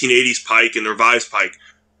between the 1880s Pike and the revised Pike?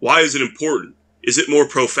 Why is it important? Is it more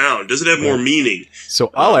profound? Does it have more meaning? So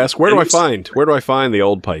I'll ask, where do I find the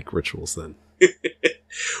old Pike rituals then?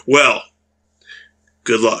 Well,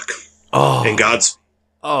 good luck. Oh, and God's.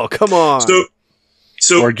 Oh, come on.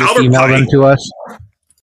 So or just Albert email Pike, them to us.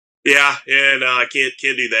 Yeah, no, I can't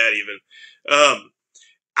do that even.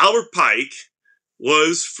 Albert Pike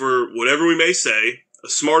was, for whatever we may say, a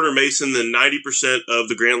smarter Mason than 90% of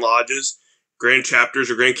the Grand Lodges, Grand Chapters,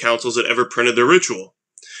 or Grand Councils that ever printed their ritual.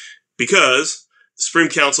 Because the Supreme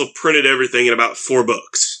Council printed everything in about 4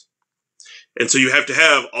 books. And so you have to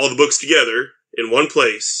have all the books together in one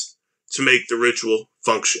place to make the ritual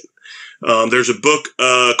function. There's a book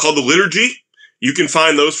called The Liturgy. You can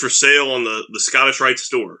find those for sale on the Scottish Rite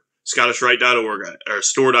store, scottishRite.org or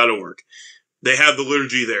store.org. They have the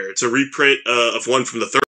liturgy there. It's a reprint of one from the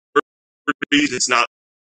 30s. It's not.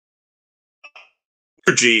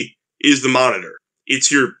 Liturgy is the monitor.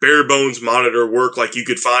 It's your bare bones monitor work like you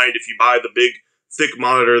could find if you buy the big, thick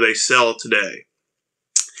monitor they sell today.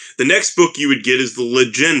 The next book you would get is the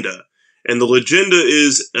Legenda. And the Legenda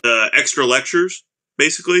is extra lectures,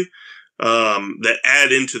 basically, that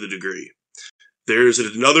add into the degree. There's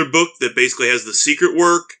another book that basically has the secret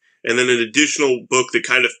work, and then an additional book that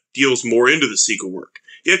kind of deals more into the secret work.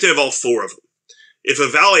 You have to have all 4 of them. If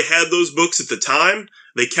a valley had those books at the time,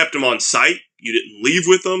 they kept them on site. You didn't leave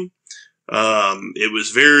with them. It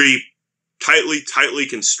was very tightly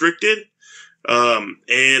constricted.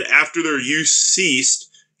 And after their use ceased,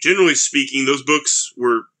 generally speaking, those books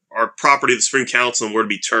are property of the Supreme Council and were to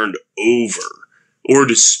be turned over or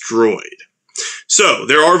destroyed. So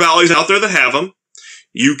there are valleys out there that have them.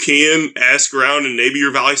 You can ask around, and maybe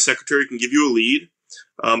your valley secretary can give you a lead.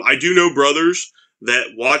 I do know brothers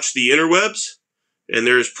that watch the interwebs, and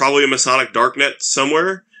there's probably a Masonic darknet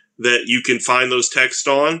somewhere that you can find those texts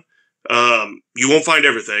on. You won't find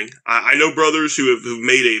everything. I know brothers who've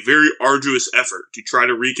made a very arduous effort to try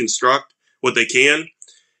to reconstruct what they can,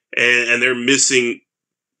 and they're missing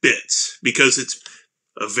bits because it's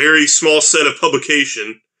a very small set of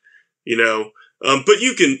publication, but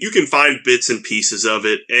you can find bits and pieces of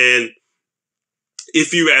it. And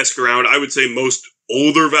if you ask around, I would say most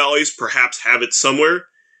older valleys perhaps have it somewhere.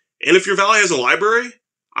 And if your valley has a library,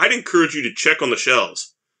 I'd encourage you to check on the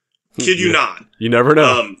shelves. Kid you not. You never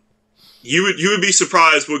know. You would be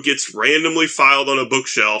surprised what gets randomly filed on a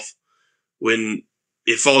bookshelf when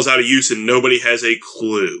it falls out of use and nobody has a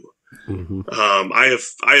clue. Mm-hmm. I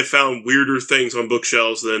have found weirder things on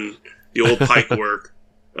bookshelves than the old Pike work.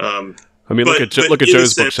 Look at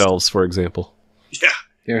Joe's bookshelves, for example.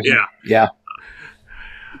 Yeah.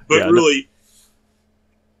 But really,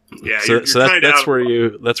 that's where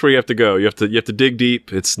you have to go. You have to dig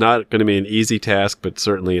deep. It's not going to be an easy task, but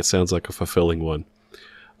certainly it sounds like a fulfilling one.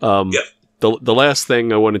 The last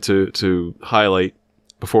thing I wanted to highlight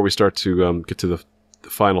before we start to get to the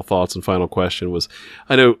final thoughts and final question was,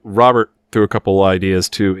 I know Robert threw a couple ideas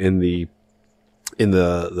too in the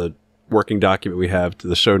working document we have to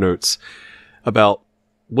the show notes about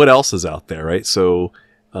what else is out there, right? So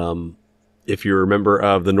if you're a member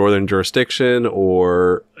of the Northern Jurisdiction,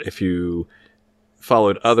 or if you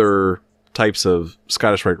followed other types of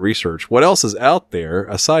Scottish Rite research, what else is out there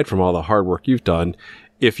aside from all the hard work you've done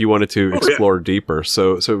if you wanted to explore deeper?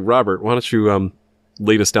 So Robert, why don't you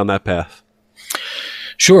lead us down that path?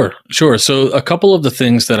 Sure. So a couple of the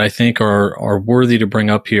things that I think are worthy to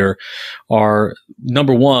bring up here are,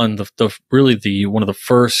 number one, one of the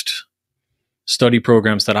first study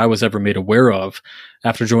programs that I was ever made aware of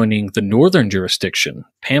after joining the Northern Jurisdiction.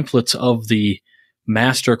 Pamphlets of the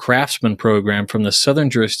Master Craftsman program from the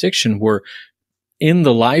Southern Jurisdiction were in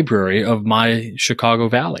the library of my Chicago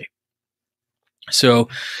Valley. So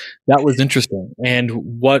that was interesting.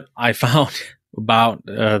 And what I found about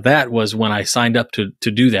that was, when I signed up to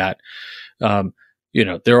do that,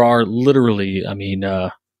 there are literally,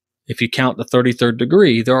 if you count the 33rd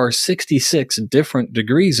degree, there are 66 different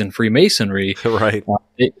degrees in Freemasonry. Right.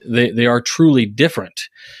 They are truly different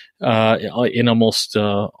in almost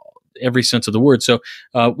every sense of the word. So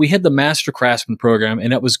we had the Master Craftsman program,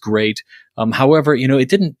 and that was great. However, it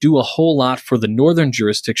didn't do a whole lot for the Northern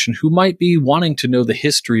Jurisdiction, who might be wanting to know the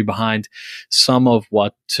history behind some of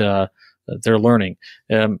what they're learning.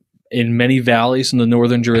 In many valleys in the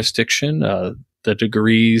Northern Jurisdiction, the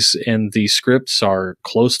degrees and the scripts are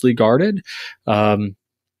closely guarded.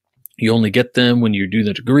 You only get them when you do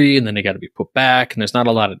the degree, and then they got to be put back, and there's not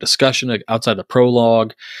a lot of discussion outside the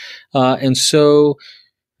prologue. And so,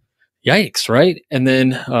 yikes, right? And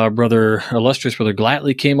then illustrious Brother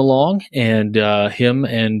Glatley came along, and him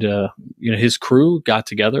and his crew got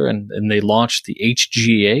together, and they launched the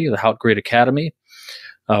HGA, the Hout Great Academy,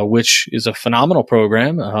 which is a phenomenal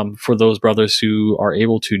program for those brothers who are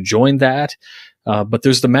able to join that. But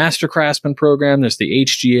there's the Master Craftsman program, there's the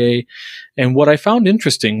HGA. And what I found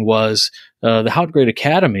interesting was the Hout Great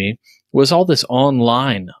Academy was all this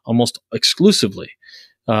online, almost exclusively.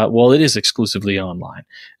 It is exclusively online.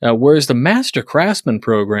 Whereas the Master Craftsman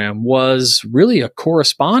program was really a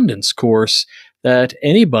correspondence course that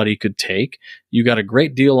anybody could take. You got a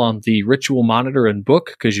great deal on the Ritual Monitor and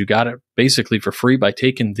book because you got it basically for free by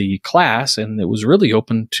taking the class, and it was really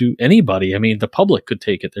open to anybody. I mean, the public could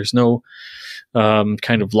take it. There's no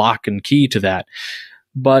kind of lock and key to that.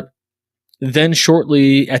 But then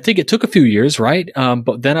shortly, I think it took a few years, right?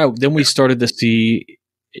 But then we started to see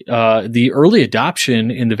the early adoption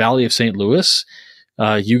in the Valley of St. Louis.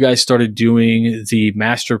 You guys started doing the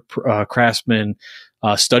Master Craftsman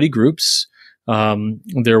study groups.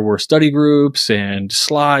 There were study groups and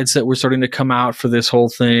slides that were starting to come out for this whole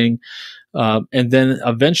thing. And then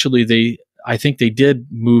eventually I think they did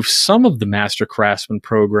move some of the Master Craftsman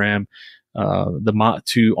program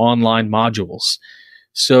to online modules.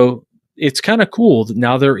 So it's kind of cool that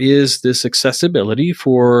now there is this accessibility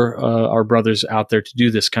for our brothers out there to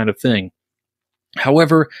do this kind of thing.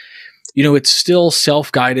 However, it's still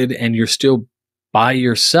self-guided and you're still by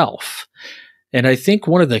yourself. And I think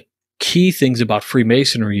one of the key things about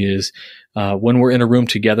Freemasonry is when we're in a room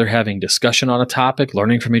together having discussion on a topic,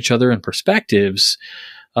 learning from each other and perspectives,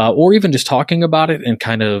 or even just talking about it and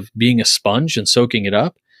kind of being a sponge and soaking it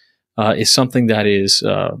up, is something that is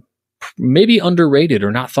maybe underrated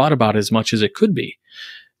or not thought about as much as it could be.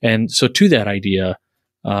 And so to that idea,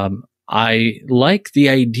 I like the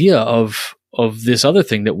idea of this other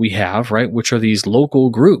thing that we have, right, which are these local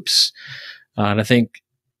groups. And I think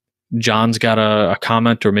John's got a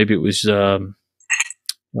comment, or maybe it was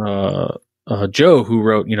Joe who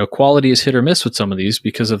wrote, quality is hit or miss with some of these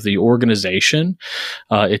because of the organization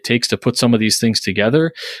it takes to put some of these things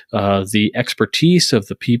together, the expertise of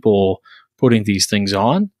the people putting these things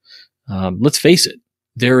on. Let's face it,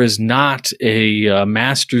 there is not a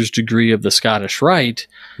master's degree of the Scottish Rite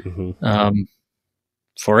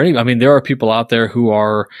for any. I mean, there are people out there who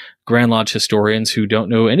are Grand Lodge historians who don't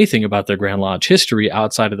know anything about their Grand Lodge history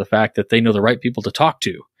outside of the fact that they know the right people to talk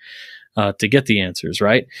to get the answers,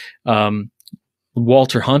 right?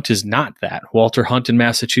 Walter Hunt is not that. Walter Hunt in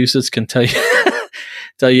Massachusetts can tell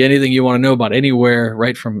you anything you want to know about anywhere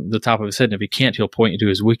right from the top of his head. And if he can't, he'll point you to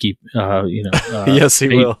his wiki, yes, he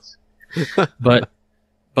will. but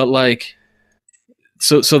like,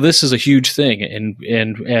 so this is a huge thing.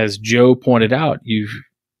 And as Joe pointed out,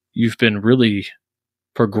 you've been really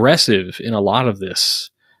progressive in a lot of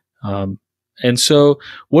this. And so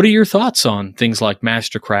what are your thoughts on things like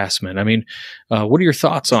Master Craftsman? I mean, what are your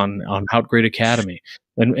thoughts on Outgrade Academy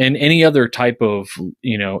and any other type of,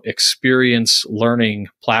 experience learning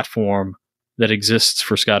platform that exists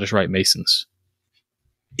for Scottish Rite Masons?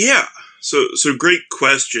 Yeah. So great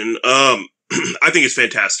question. I think it's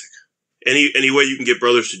fantastic. Any way you can get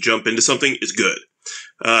brothers to jump into something is good.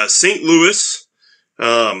 St. Louis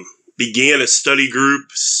began a study group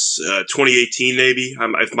 2018, maybe.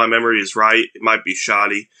 If my memory is right, it might be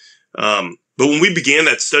shoddy. But when we began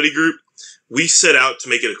that study group, we set out to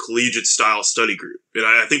make it a collegiate style study group. And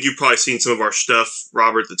I think you've probably seen some of our stuff,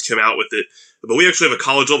 Robert, that's come out with it. But we actually have a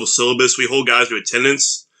college level syllabus. We hold guys to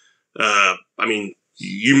attendance.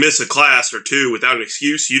 You miss a class or two without an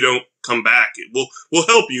excuse, you don't come back. We'll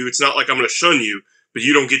help you. It's not like I'm going to shun you, but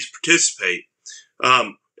you don't get to participate.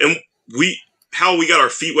 And how we got our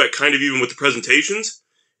feet wet kind of even with the presentations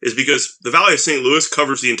is because the Valley of St. Louis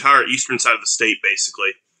covers the entire eastern side of the state,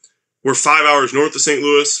 basically. We're 5 hours north of St.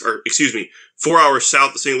 Louis, 4 hours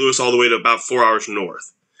south of St. Louis, all the way to about 4 hours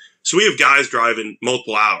north. So we have guys driving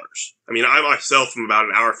multiple hours. I mean, I myself am about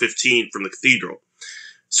an hour 15 from the cathedral.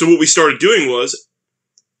 So what we started doing was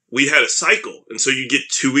we had a cycle. And so you get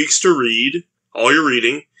 2 weeks to read all your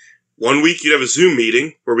reading. 1 week you'd have a Zoom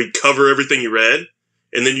meeting where we'd cover everything you read.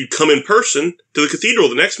 And then you'd come in person to the cathedral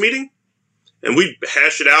the next meeting, and we'd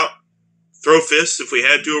hash it out, throw fists if we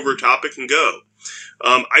had to over a topic, and go.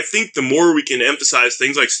 I think the more we can emphasize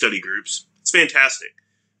things like study groups, it's fantastic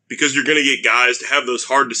because you're going to get guys to have those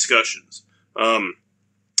hard discussions.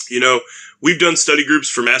 We've done study groups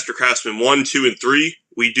for Master Craftsman 1, 2, and 3.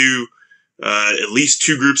 We do at least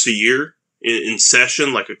 2 groups a year in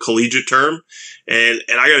session, like a collegiate term. And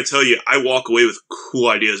I got to tell you, I walk away with cool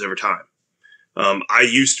ideas every time. I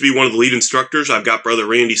used to be one of the lead instructors. I've got Brother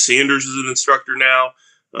Randy Sanders as an instructor now.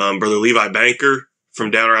 Brother Levi Banker from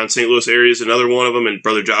down around St. Louis area is another one of them, and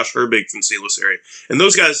Brother Josh Herbig from St. Louis area. And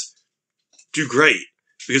those guys do great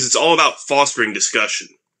because it's all about fostering discussion.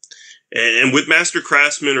 And with Master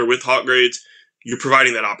Craftsman or with Hot Grades, you're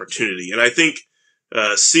providing that opportunity. And I think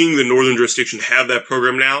seeing the Northern jurisdiction have that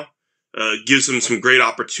program now gives them some great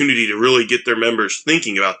opportunity to really get their members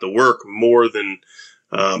thinking about the work more than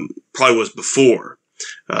probably was before.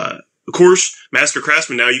 Of course, Master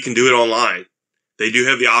Craftsman, now you can do it online. They do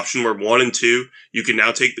have the option where 1 and 2, you can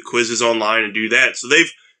now take the quizzes online and do that. So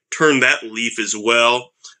they've turned that leaf as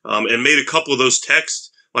well. and made a couple of those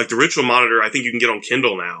texts, like the ritual monitor. I think you can get on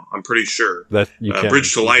Kindle now. I'm pretty sure that you can.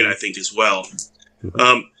 Bridge to Light, I think, as well.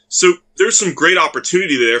 So there's some great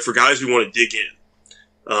opportunity there for guys who want to dig in.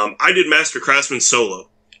 I did Master Craftsman solo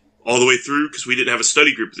all the way through because we didn't have a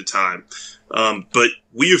study group at the time. But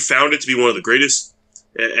we have found it to be one of the greatest,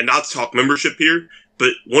 and not to talk membership here,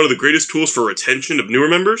 but one of the greatest tools for retention of newer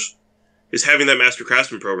members is having that Master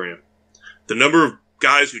Craftsman program. The number of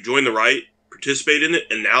guys who join the Rite, participate in it,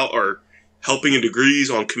 and now are helping in degrees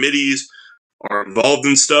on committees, are involved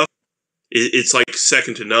in stuff, it's like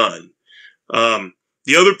second to none.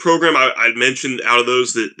 The other program I mentioned out of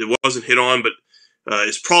those that wasn't hit on, but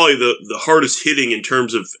is probably the hardest hitting in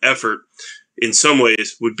terms of effort in some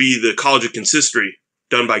ways, would be the College of Consistory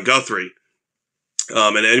done by Guthrie.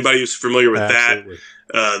 And anybody who's familiar with Absolutely.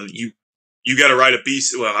 that, you got to write a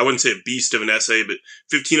beast. Well, I wouldn't say a beast of an essay, but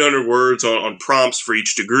 1,500 words on prompts for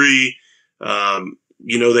each degree.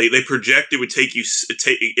 They project it would take you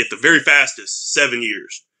at the very fastest 7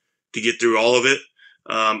 years to get through all of it.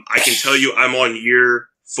 I can tell you I'm on year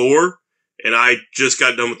 4 and I just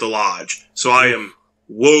got done with the lodge. So I am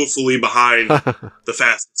woefully behind the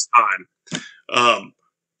fastest time.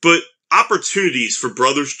 But opportunities for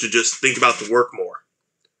brothers to just think about the work more,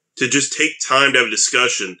 to just take time to have a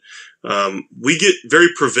discussion. We get very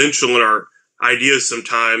provincial in our ideas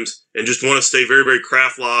sometimes and just want to stay very, very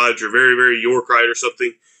craft lodge or very, very York Rite or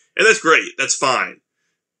something. And that's great. That's fine.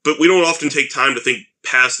 But we don't often take time to think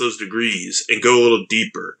past those degrees and go a little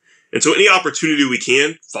deeper. And so any opportunity we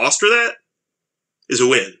can foster that is a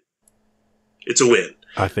win. It's a win.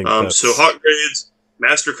 I think so hot grades,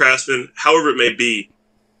 Master Craftsman, however it may be,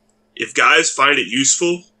 if guys find it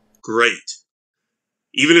useful, great.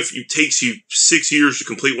 Even if it takes you 6 years to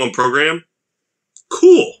complete one program,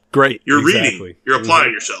 cool. Great. You're Exactly. reading. You're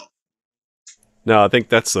applying yourself. No, I think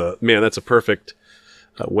that's a perfect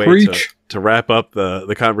way to wrap up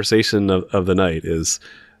the conversation of the night. Is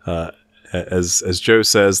as Joe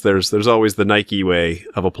says, there's always the Nike way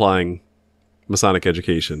of applying Masonic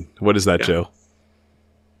education. What is that, Joe?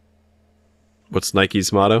 What's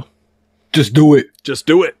Nike's motto? Just do it. Just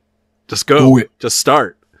do it. Just go. Do it. Just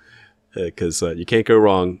start. Because you can't go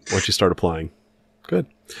wrong once you start applying. Good.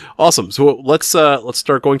 Awesome. So let's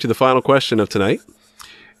start going to the final question of tonight.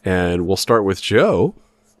 And we'll start with Joe.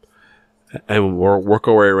 And we'll work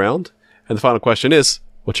our way around. And the final question is,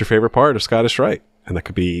 what's your favorite part of Scottish Rite? And that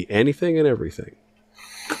could be anything and everything.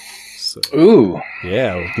 So, Ooh.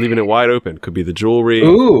 Yeah, leaving it wide open. Could be the jewelry.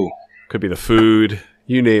 Ooh. Could be the food.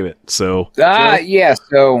 You name it. So yeah.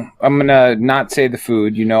 So I'm gonna not say the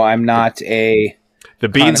food. I'm not a the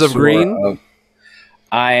beads of green.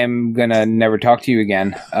 I am gonna never talk to you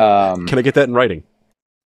again. Can I get that in writing?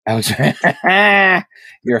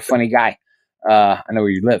 You're a funny guy. I know where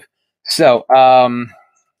you live. So I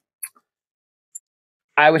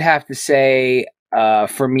would have to say,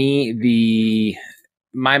 for me,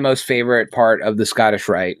 my most favorite part of the Scottish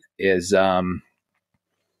Rite is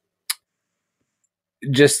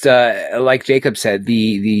just like Jacob said,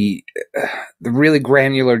 the really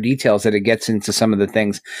granular details that it gets into some of the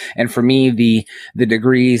things, and for me, the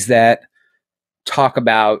degrees that talk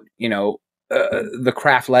about the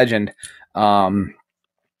craft legend,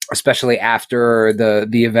 especially after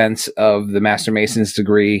the events of the Master Mason's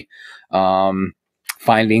degree,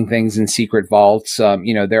 finding things in secret vaults.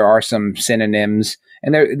 There are some synonyms,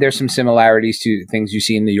 and there's some similarities to things you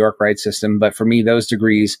see in the York Rite system. But for me, those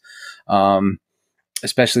degrees,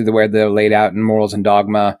 especially the way they're laid out in Morals and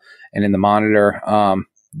Dogma and in the Monitor,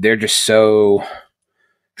 they're just so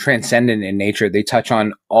transcendent in nature. They touch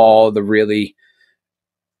on all the really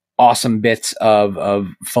awesome bits of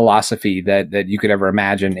philosophy that you could ever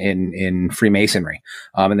imagine in Freemasonry.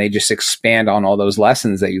 And they just expand on all those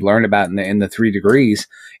lessons that you learn about in the 3 degrees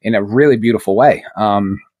in a really beautiful way.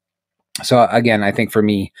 So again, I think for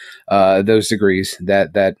me, those degrees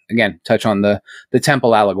that again touch on the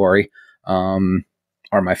temple allegory are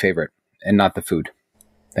my favorite, and not the food.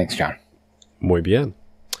 Thanks, John. Muy bien.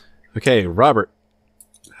 Okay, Robert,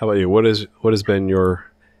 how about you? What has been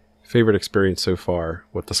your favorite experience so far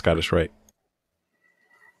with the Scottish Rite?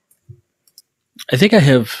 I think I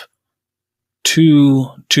have two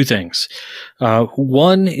things.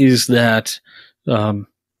 One is that,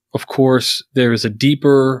 of course, there is a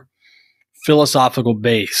deeper philosophical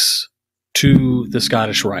base to the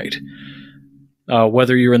Scottish Rite.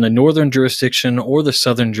 Whether you're in the northern jurisdiction or the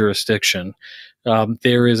southern jurisdiction,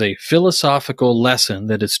 there is a philosophical lesson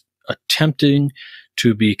that is attempting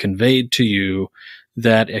to be conveyed to you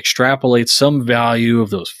that extrapolates some value of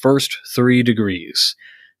those first 3 degrees.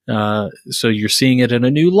 So you're seeing it in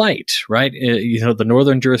a new light, right? The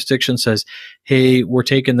northern jurisdiction says, hey, we're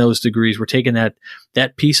taking those degrees. We're taking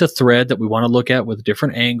that piece of thread that we want to look at with a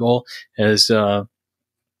different angle, as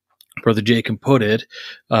Brother Jacob put it,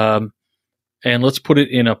 and let's put it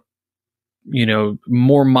in a,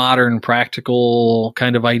 more modern, practical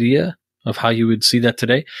kind of idea of how you would see that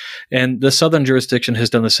today. And the southern jurisdiction has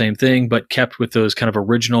done the same thing, but kept with those kind of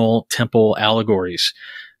original temple allegories,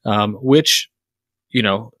 which,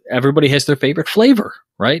 everybody has their favorite flavor,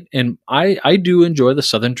 right? And I do enjoy the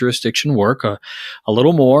southern jurisdiction work a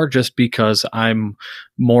little more, just because I'm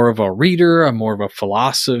more of a reader. I'm more of a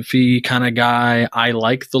philosophy kind of guy. I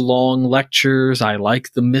like the long lectures. I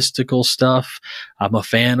like the mystical stuff. I'm a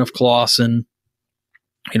fan of Clausen,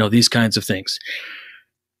 these kinds of things.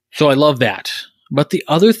 So I love that. But the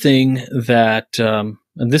other thing that,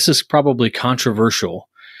 and this is probably controversial,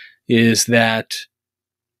 is that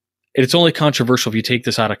it's only controversial if you take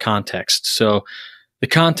this out of context. So the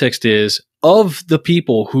context is, of the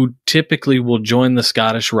people who typically will join the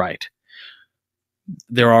Scottish Rite,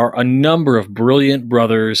 there are a number of brilliant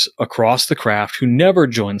brothers across the craft who never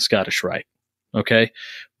join Scottish Rite. Okay.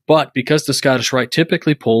 But because the Scottish Rite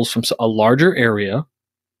typically pulls from a larger area,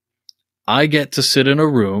 I get to sit in a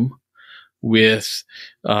room with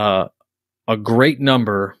a great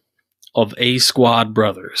number of A squad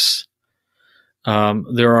brothers.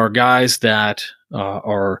 There are guys that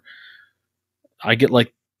I get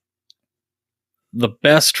like the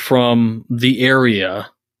best from the area.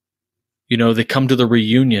 They come to the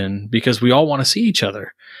reunion because we all want to see each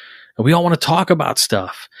other and we all want to talk about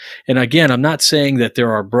stuff. And again, I'm not saying that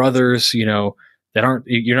there are brothers, that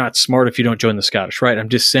you're not smart if you don't join the Scottish Rite. I'm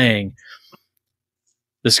just saying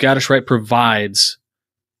the Scottish Rite provides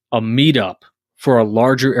a meetup for a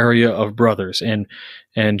larger area of brothers. And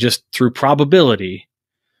just through probability,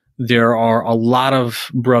 there are a lot of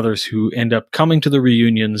brothers who end up coming to the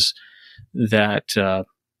reunions that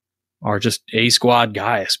are just A squad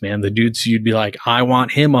guys, man. The dudes you'd be like, I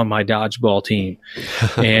want him on my dodgeball team.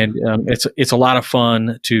 And it's a lot of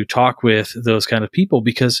fun to talk with those kind of people,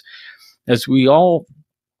 because as we all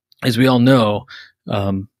know,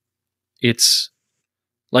 it's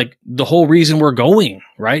like the whole reason we're going,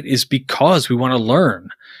 right, is because we want to learn.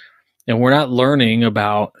 And we're not learning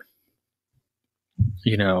about,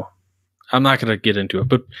 I'm not going to get into it,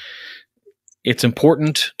 but it's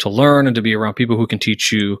important to learn and to be around people who can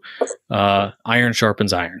teach you. Iron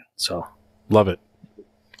sharpens iron. So love it.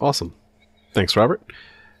 Awesome. Thanks, Robert.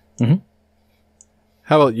 Mm-hmm.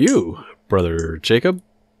 How about you, Brother Jacob?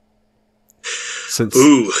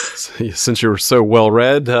 Since you're so well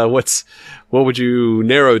read, what would you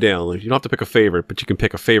narrow down? You don't have to pick a favorite, but you can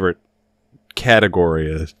pick a favorite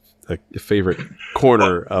category, a favorite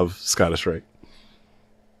corner of Scottish Rite.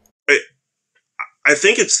 I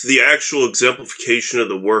think it's the actual exemplification of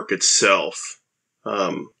the work itself.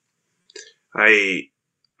 I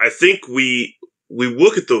think we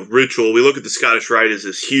look at the ritual, we look at the Scottish Rite as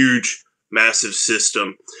this huge, massive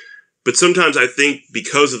system, but sometimes I think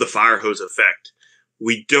because of the fire hose effect,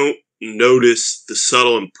 we don't notice the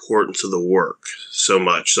subtle importance of the work so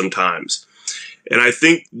much sometimes. And I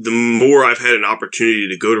think the more I've had an opportunity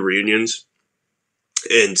to go to reunions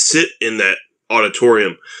and sit in that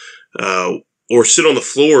auditorium, or sit on the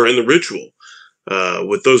floor in the ritual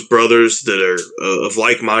with those brothers that are of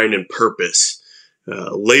like mind and purpose,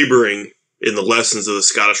 laboring in the lessons of the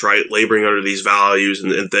Scottish Rite, laboring under these values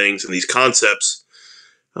and things and these concepts,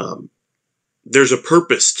 there's a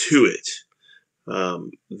purpose to it.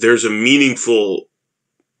 There's a meaningful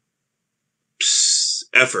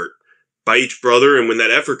effort by each brother, and when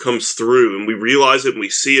that effort comes through and we realize it and we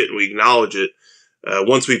see it and we acknowledge it,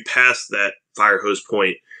 once we pass that fire hose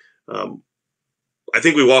point, I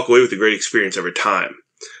think we walk away with a great experience every time.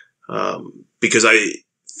 Because I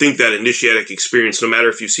think that initiatic experience, no matter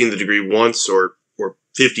if you've seen the degree once or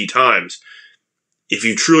 50 times, if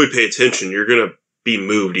you truly pay attention, you're going to be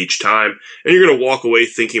moved each time, and you're going to walk away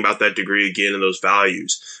thinking about that degree again and those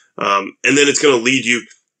values. And then it's going to lead you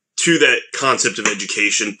to that concept of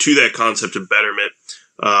education, to that concept of betterment,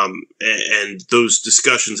 and those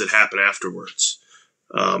discussions that happen afterwards.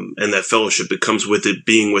 And that fellowship that comes with it,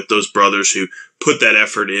 being with those brothers who put that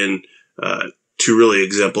effort in to really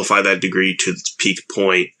exemplify that degree to its peak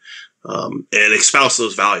point, and espouse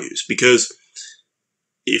those values. Because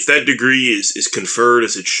if that degree is conferred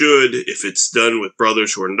as it should, if it's done with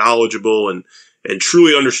brothers who are knowledgeable and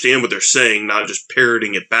truly understand what they're saying, not just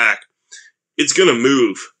parroting it back, it's going to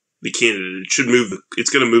move the candidate.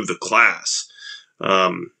 It's going to move the class.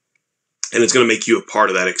 And it's going to make you a part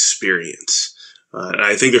of that experience. And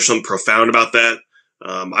I think there's something profound about that.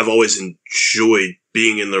 I've always enjoyed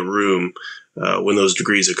being in the room when those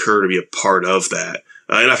degrees occur to be a part of that.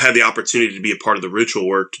 And I've had the opportunity to be a part of the ritual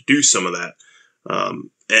work to do some of that.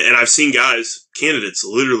 And I've seen guys, candidates,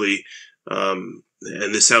 literally, and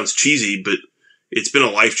this sounds cheesy, but it's been a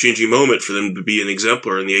life-changing moment for them to be an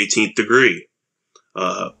exemplar in the 18th degree.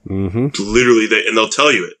 Literally, and they'll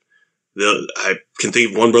tell you it. I can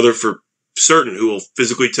think of one brother for certain who will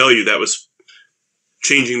physically tell you that was a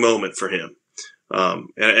changing moment for him. And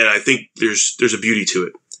I think there's a beauty to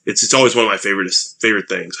it. It's always one of my favorite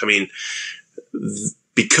things. I mean,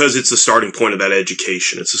 because it's the starting point of that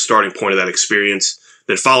education. It's the starting point of that experience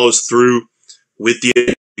that follows through with the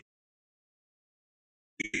education,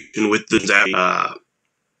 with the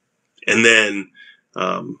and then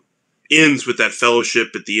ends with that fellowship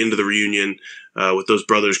at the end of the reunion, with those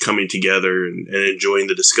brothers coming together and enjoying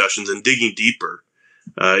the discussions and digging deeper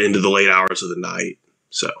into the late hours of the night.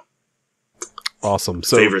 So awesome.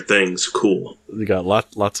 So favorite things, cool. You got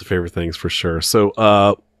lots of favorite things for sure.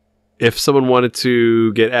 So if someone wanted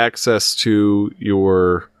to get access to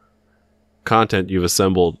your content you've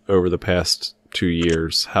assembled over the past 2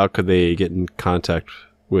 years, how could they get in contact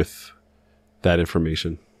with that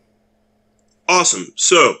information? Awesome.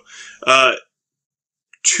 So,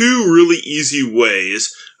 two really easy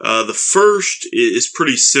ways. The first is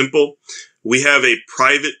pretty simple. We have a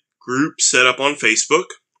private group set up on Facebook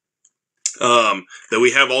that we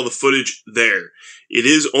have all the footage there. It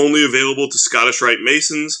is only available to Scottish Rite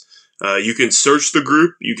Masons. You can search the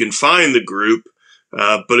group, you can find the group,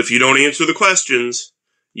 but if you don't answer the questions,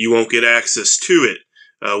 you won't get access to it.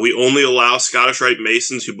 We only allow Scottish Rite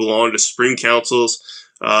Masons who belong to spring councils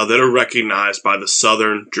that are recognized by the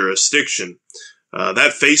Southern jurisdiction.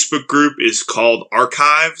 That Facebook group is called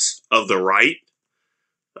Archives of the Rite,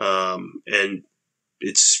 and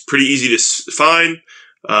it's pretty easy to find.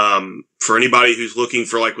 For anybody who's looking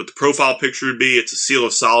for like what the profile picture would be, it's a Seal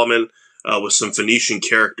of Solomon with some Phoenician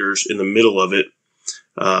characters in the middle of it.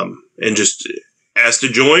 And just ask to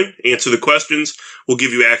join, answer the questions. We'll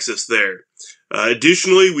give you access there.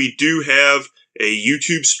 Additionally, we do have a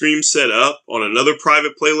YouTube stream set up on another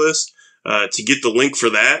private playlist. To get the link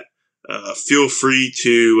for that, feel free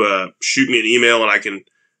to shoot me an email, and I can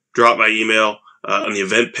drop my email on the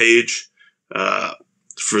event page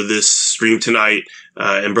for this stream tonight.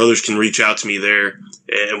 And brothers can reach out to me there,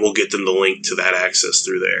 and we'll get them the link to that access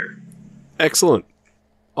through there. Excellent.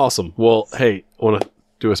 Awesome. Well, hey, I want to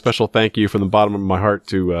do a special thank you from the bottom of my heart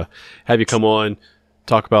to have you come on,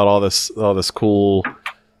 talk about all this cool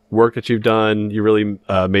work that you've done. You really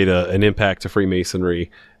made an impact to Freemasonry,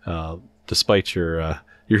 despite your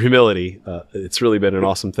humility. It's really been an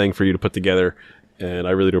awesome thing for you to put together, and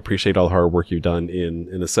I really do appreciate all the hard work you've done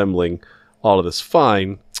in assembling all of this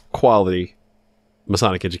fine quality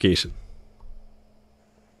Masonic education.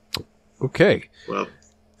 Okay. Well,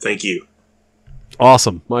 thank you.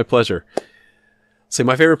 Awesome. My pleasure. So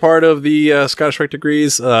my favorite part of the Scottish Rite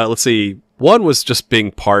degrees, let's see. One was just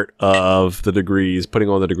being part of the degrees, putting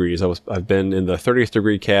on the degrees. I've been in the 30th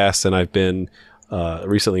degree cast, and I've been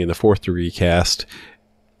recently in the 4th degree cast.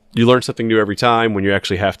 You learn something new every time when you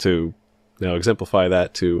actually have to exemplify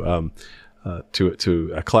that to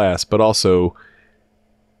a class. But also,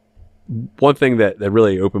 one thing that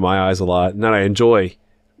really opened my eyes a lot, and that I enjoy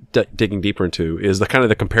digging deeper into, is the kind of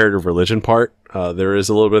the comparative religion part. There is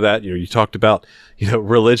a little bit of that. You talked about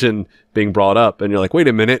religion being brought up, and you're like, wait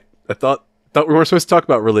a minute, I thought we weren't supposed to talk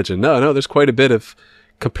about religion. No, there's quite a bit of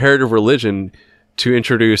comparative religion to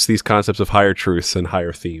introduce these concepts of higher truths and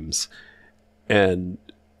higher themes. And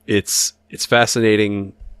it's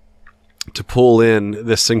fascinating to pull in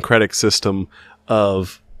this syncretic system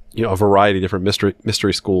of a variety of different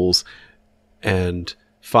mystery schools and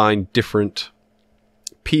find different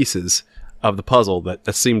pieces of the puzzle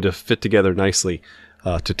that seem to fit together nicely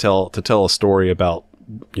to tell a story about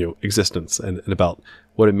existence and about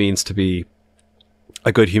what it means to be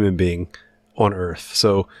a good human being on Earth.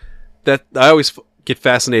 So that I always get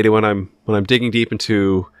fascinated when I'm digging deep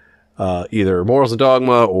into either morals and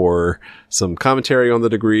dogma or some commentary on the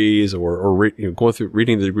degrees or going through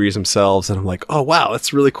reading the degrees themselves, and I'm like, oh wow,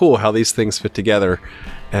 that's really cool how these things fit together.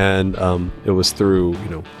 And it was through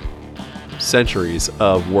centuries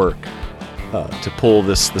of work to pull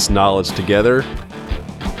this knowledge together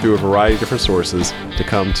through a variety of different sources to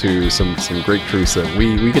come to some great truths that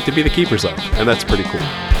we get to be the keepers of, and that's pretty cool.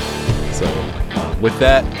 So with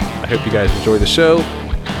that, I hope you guys enjoy the show.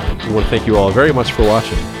 I want to thank you all very much for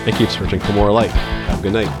watching, and keep searching for more light. Have a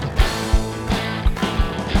good night.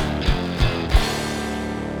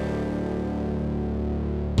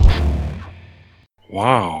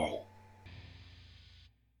 Wow.